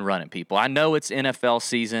still up and running, people. I know it's NFL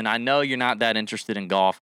season. I know you're not that interested in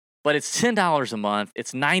golf, but it's $10 a month.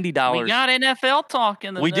 It's $90. We got NFL talk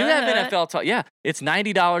in the We do Nut have Hut. NFL talk. Yeah, it's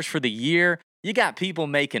 $90 for the year. You got people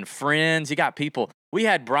making friends. You got people. We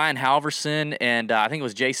had Brian Halverson and I think it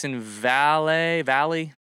was Jason Valley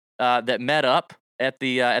that met up at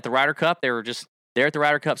the Ryder Cup. They were just there at the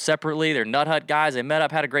Ryder Cup separately. They're Nut Hut guys. They met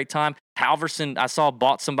up, had a great time. Halverson, I saw,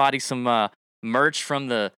 bought somebody some merch from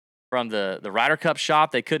the Ryder Cup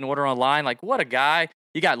shop. They couldn't order online. Like, what a guy.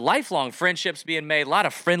 You got lifelong friendships being made, a lot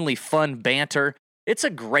of friendly, fun banter. It's a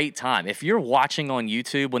great time. If you're watching on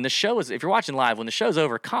YouTube, if you're watching live, when the show's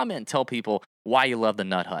over, comment and tell people why you love the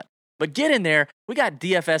Nut Hut. But get in there. We got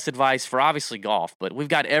DFS advice for obviously golf, but we've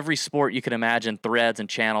got every sport you can imagine, threads and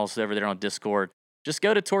channels over there on Discord. Just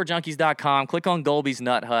go to tourjunkies.com, click on Golby's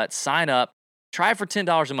Nut Hut, sign up, try it for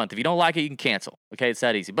 $10 a month. If you don't like it, you can cancel. Okay, it's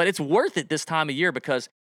that easy. But it's worth it this time of year because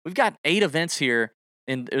we've got 8 events here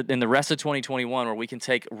in the rest of 2021 where we can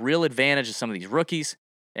take real advantage of some of these rookies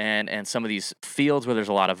and some of these fields where there's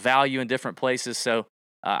a lot of value in different places. So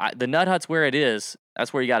the Nut Hut's where it is.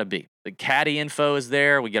 That's where you got to be. The caddy info is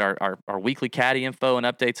there. We get our weekly caddy info and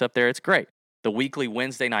updates up there. It's great. The weekly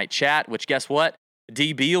Wednesday night chat, which guess what?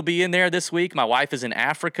 DB will be in there this week. My wife is in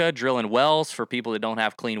Africa drilling wells for people that don't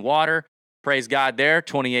have clean water. Praise God there,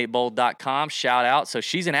 28bold.com. Shout out. So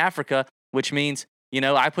she's in Africa, which means,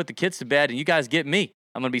 I put the kids to bed and you guys get me.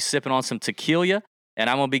 I'm going to be sipping on some tequila and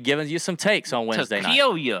I'm going to be giving you some takes on Wednesday night.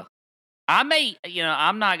 Tequila. I may,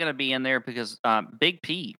 I'm not going to be in there because Big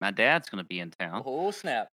P, my dad's going to be in town. Oh,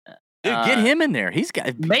 snap. Dude, get him in there. He's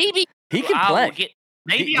got, maybe he can play.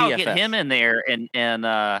 I'll get him in there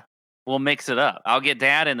and we'll mix it up. I'll get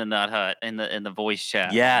Dad in the Nut Hut in the voice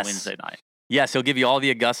chat on Wednesday night. Yes, he'll give you all the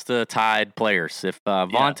Augusta Tide players. If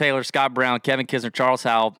Vaughn Taylor, Scott Brown, Kevin Kisner, Charles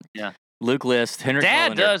Howell, Luke List, Henrik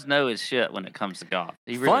Dad Molinder. Does know his shit when it comes to golf.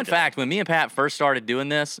 He really Fun does. fact, when me and Pat first started doing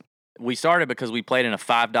this, we started because we played in a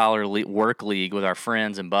 $5 work league with our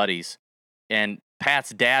friends and buddies, and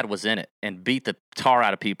Pat's dad was in it and beat the tar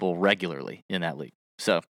out of people regularly in that league.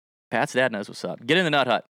 So Pat's dad knows what's up. Get in the Nut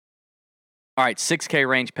Hut. All right, 6K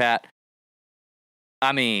range, Pat.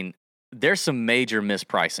 I mean, there's some major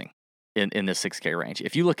mispricing in this 6K range.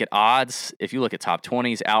 If you look at odds, if you look at top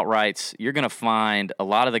 20s, outrights, you're going to find a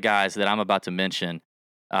lot of the guys that I'm about to mention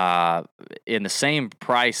in the same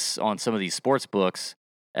price on some of these sports books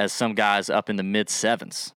as some guys up in the mid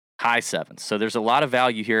sevens, high sevens. So there's a lot of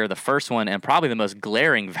value here. The first one, and probably the most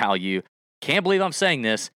glaring value, can't believe I'm saying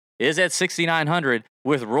this, is at 6,900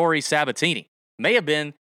 with Rory Sabatini. May have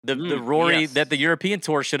been the Rory that the European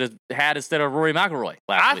Tour should have had instead of Rory McIlroy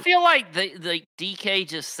last week. I feel like the DK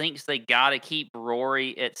just thinks they got to keep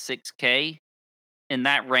Rory at 6K in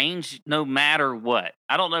that range no matter what.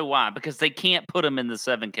 I don't know why, because they can't put him in the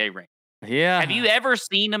 7K range. Yeah. Have you ever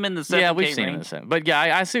seen him in the 7K range? Yeah, we've seen him in the 7. But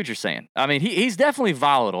yeah, I see what you're saying. I mean, he's definitely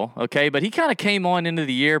volatile, okay? But he kind of came on into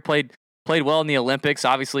the year, played well in the Olympics.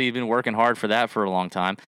 Obviously, he's been working hard for that for a long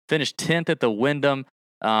time. Finished 10th at the Wyndham.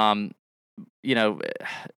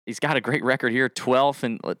 He's got a great record here,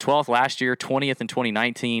 12th last year, 20th in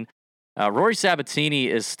 2019. Rory Sabatini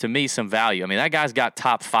is, to me, some value. I mean, that guy's got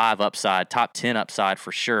top 5 upside, top 10 upside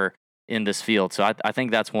for sure in this field. So I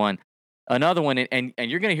think that's one. Another one, and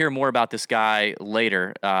you're going to hear more about this guy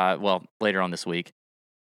later, later on this week.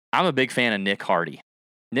 I'm a big fan of Nick Hardy.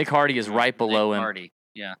 Nick Hardy is right below him. Hardy,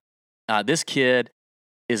 yeah. This kid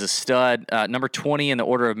is a stud. Number 20 in the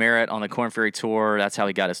Order of Merit on the Korn Ferry Tour. That's how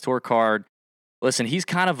he got his tour card. Listen, he's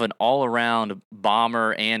kind of an all-around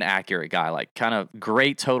bomber and accurate guy, like kind of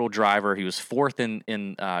great total driver. He was 4th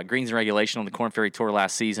in greens and regulation on the Korn Ferry Tour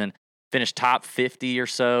last season, finished top 50 or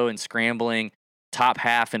so in scrambling, top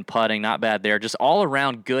half in putting, not bad there. Just all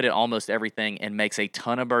around good at almost everything and makes a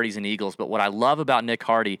ton of birdies and eagles. But what I love about Nick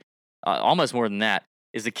Hardy, almost more than that,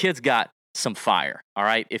 is the kid's got some fire, all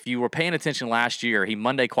right? If you were paying attention last year, he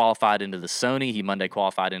Monday qualified into the Sony, he Monday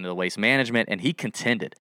qualified into the Waste Management, and he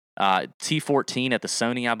contended. T14 at the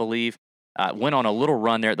Sony, I believe, went on a little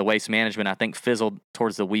run there at the Waste Management, I think fizzled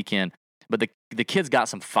towards the weekend, but the kid's got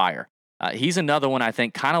some fire. He's another one, I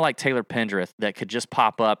think, kind of like Taylor Pendrith, that could just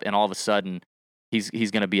pop up and all of a sudden he's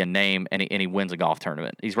going to be a name and he wins a golf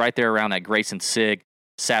tournament. He's right there around that Grayson Sigg,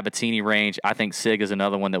 Sabatini range. I think Sigg is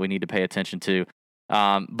another one that we need to pay attention to.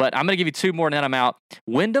 But I'm going to give you 2 more and then I'm out.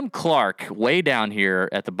 Wyndham Clark, way down here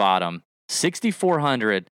at the bottom,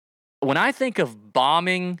 6,400. When I think of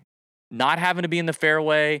bombing, not having to be in the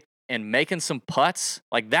fairway, and making some putts,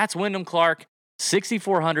 like that's Wyndham Clark.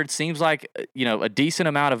 6,400 seems like a decent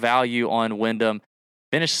amount of value on Wyndham.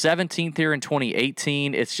 Finished 17th here in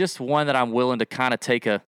 2018. It's just one that I'm willing to kind of take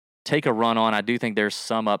a take a run on. I do think there's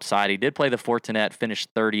some upside. He did play the Fortinet, finished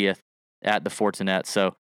 30th at the Fortinet,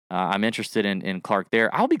 so I'm interested in Clark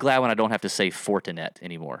there. I'll be glad when I don't have to say Fortinet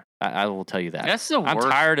anymore. I will tell you that. That's the worst.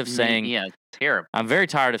 I'm tired of saying. Yeah, terrible. I'm very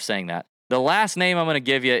tired of saying that. The last name I'm going to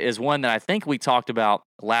give you is one that I think we talked about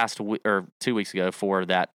last week or 2 weeks ago for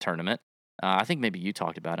that tournament. I think maybe you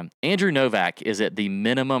talked about him. Andrew Novak is at the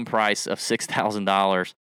minimum price of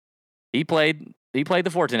 $6,000. He played the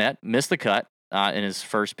Fortinet, missed the cut in his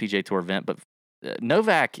first PGA Tour event, but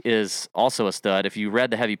Novak is also a stud. If you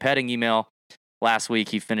read the heavy petting email last week,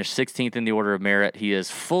 he finished 16th in the order of merit. He is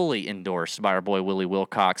fully endorsed by our boy Willie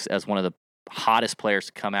Wilcox as one of the hottest players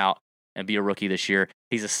to come out and be a rookie this year.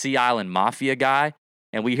 He's a Sea Island Mafia guy,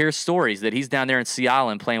 and we hear stories that he's down there in Sea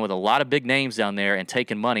Island playing with a lot of big names down there and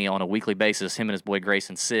taking money on a weekly basis, him and his boy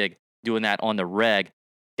Grayson Sigg doing that on the reg.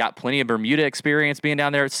 Got plenty of Bermuda experience being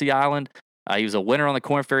down there at Sea Island. He was a winner on the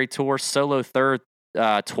Korn Ferry Tour, solo third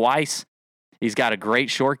twice. He's got a great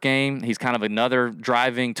short game. He's kind of another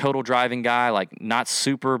total driving guy, like not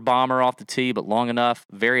super bomber off the tee, but long enough,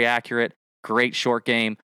 very accurate, great short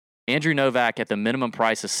game. Andrew Novak at the minimum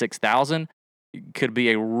price of $6,000 could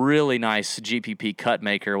be a really nice GPP cut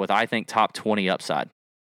maker with, I think, top 20 upside.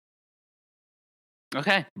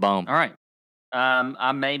 Okay. Boom. All right.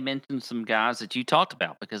 I may mention some guys that you talked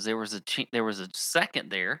about because there was a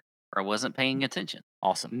second there where I wasn't paying attention.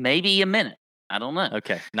 Awesome. Maybe a minute. I don't know.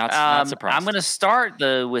 Okay. Not surprised. I'm going to start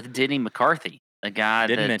though with Denny McCarthy, a guy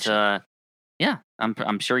Didn't mention. Yeah,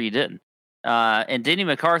 I'm sure you didn't. And Denny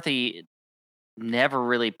McCarthy never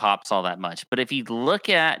really pops all that much. But if you look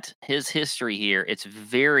at his history here, it's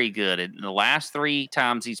very good. In the last 3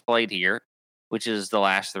 times he's played here, which is the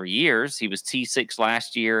last 3 years, he was T6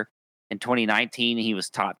 last year. In 2019, he was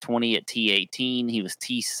top 20 at T18. He was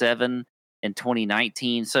T7 in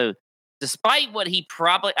 2019. So despite what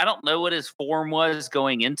I don't know what his form was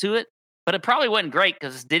going into it, but it probably wasn't great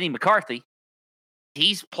because it's Denny McCarthy.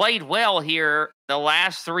 He's played well here the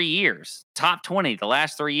last 3 years, top 20 the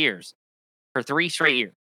last 3 years. For 3 straight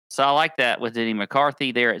years. So I like that with Denny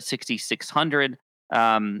McCarthy there at 6,600.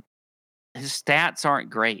 His stats aren't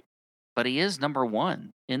great, but he is number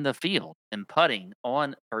 1 in the field in putting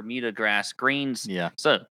on Bermuda grass greens. Yeah.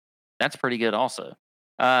 So that's pretty good also.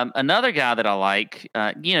 Another guy that I like,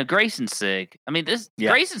 Grayson Sigg. I mean,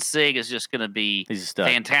 Grayson Sigg is just going to be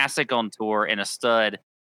fantastic on tour and a stud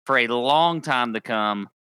for a long time to come.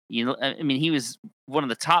 He was one of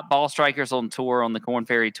the top ball strikers on tour on the Korn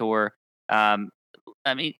Ferry Tour. Look,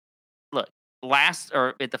 at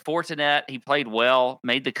the Fortinet, he played well,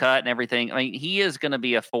 made the cut and everything. I mean, he is going to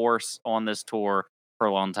be a force on this tour for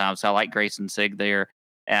a long time. So I like Grayson Sigg there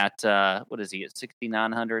at, what is he, at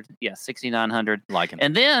 6,900? Yeah, 6,900. Like him.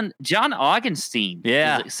 And then John Augenstein.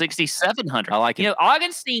 Yeah. Is at 6,700. I like him.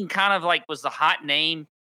 Augenstein kind of like was the hot name,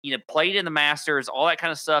 played in the Masters, all that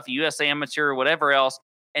kind of stuff, U.S. Amateur, whatever else.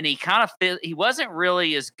 And he wasn't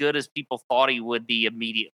really as good as people thought he would be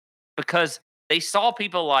immediately. Because they saw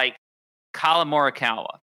people like Colin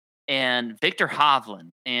Morikawa and Victor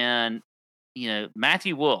Hovland and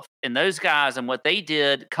Matthew Wolff and those guys and what they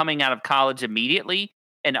did coming out of college immediately.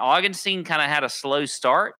 And Augenstein kind of had a slow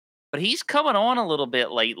start, but he's coming on a little bit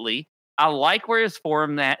lately. I like where his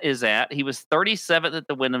form is at. He was 37th at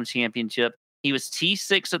the Wyndham Championship. He was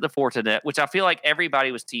T6 at the Fortinet, which I feel like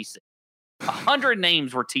everybody was T6. 100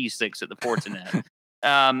 names were T6 at the Fortinet.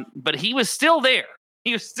 But he was still there.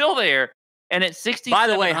 He was still there, and at 60. By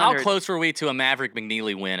the way, how close were we to a Maverick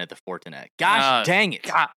McNeely win at the Fortinet? Gosh dang it.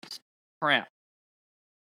 God, crap.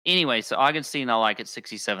 Anyway, so Augenstein I like at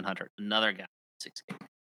 6,700. Another guy, 6K.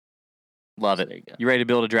 Love it. There you go. You ready to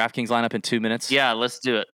build a DraftKings lineup in 2 minutes? Yeah, let's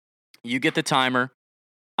do it. You get the timer.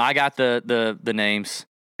 I got the names.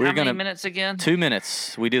 How many minutes again? 2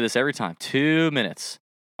 minutes. We do this every time. 2 minutes.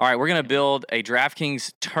 All right, we're going to build a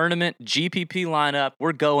DraftKings tournament GPP lineup.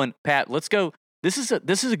 We're going, Pat, let's go. This is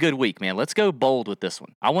a good week, man. Let's go bold with this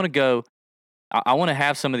one. I want to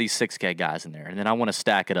have some of these 6K guys in there, and then I want to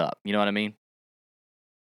stack it up. You know what I mean?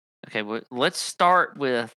 Okay, well, let's start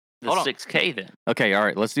with the 6K then. Okay, all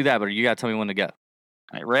right, let's do that, but you got to tell me when to go. All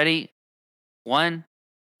right, ready? 1,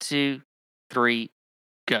 2, 3,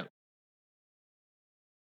 go.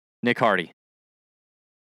 Nick Hardy.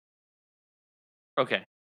 Okay.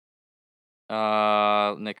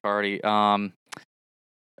 Nick Hardy.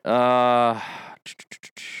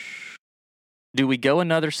 Do we go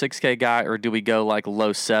another 6K guy, or do we go like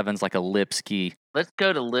low 7s, like a Lipsky? Let's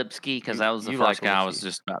go to Lipsky because that was the first guy I was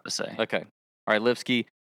just about to say. Okay. All right, Lipsky.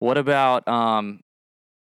 What about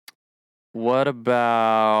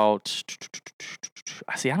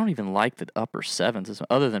see, I don't even like the upper 7s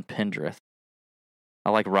other than Pendrith. I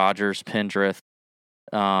like Rogers, Pendrith.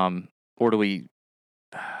 Or do we?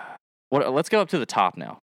 Let's go up to the top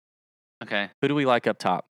now. Okay. Who do we like up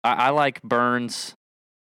top? I like Burns.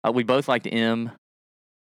 We both liked M.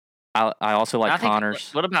 I also like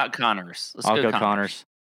Connors. What about Connors? I'll go Connors.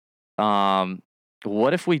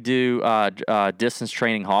 What if we do distance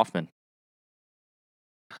training Hoffman?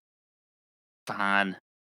 Fine.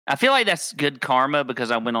 I feel like that's good karma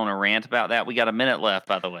because I went on a rant about that. We got a minute left,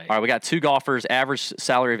 by the way. All right, we got 2 golfers, average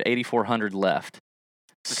salary of $8,400 left.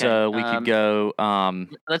 Okay, so we could go.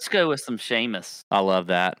 Let's go with some Seamus. I love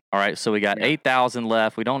that. All right, so we got 8,000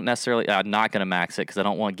 left. We don't necessarily. I'm not going to max it because I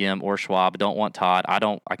don't want Gim or Schwab. I don't want Todd.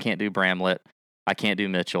 I can't do Bramlett. I can't do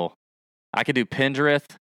Mitchell. I could do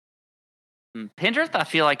Pendrith. Pendrith, I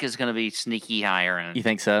feel like is going to be sneaky higher. You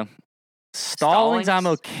think so? Stallings, I'm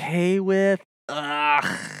okay with.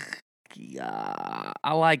 Yeah,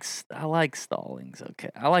 I like Stallings. Okay,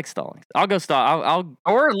 I like Stallings. I'll go I'll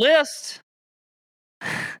or List.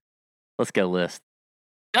 Let's go List.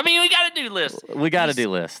 I mean, we got to do List. We got to do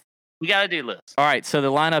List. We got to do List. All right, so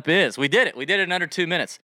the lineup is we did it. We did it in under 2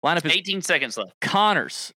 minutes. Lineup is 18 seconds left.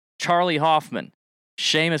 Connors, Charlie Hoffman,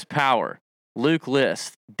 Seamus Power, Luke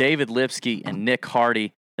List, David Lipsky, and Nick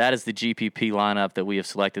Hardy. That is the GPP lineup that we have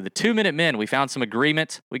selected. The 2-minute men, we found some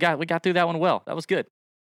agreement. We got through that one well. That was good.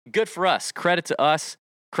 Good for us. Credit to us.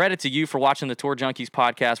 Credit to you for watching the Tour Junkies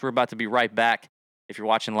podcast. We're about to be right back, if you're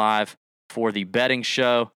watching live, for the betting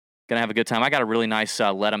show. Going to have a good time. I got a really nice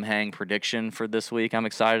let 'em hang prediction for this week I'm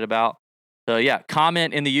excited about. So, yeah,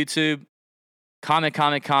 comment in the YouTube.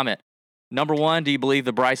 Comment. Number 1, do you believe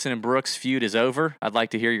the Bryson and Brooks feud is over? I'd like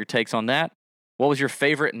to hear your takes on that. What was your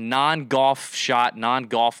favorite non-golf shot,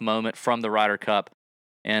 non-golf moment from the Ryder Cup?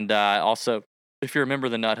 And also, if you're a member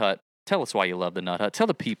of the Nut Hut, tell us why you love the Nut Hut. Tell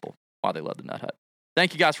the people why they love the Nut Hut.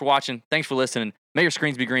 Thank you guys for watching. Thanks for listening. May your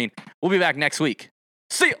screens be green. We'll be back next week.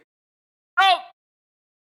 See ya!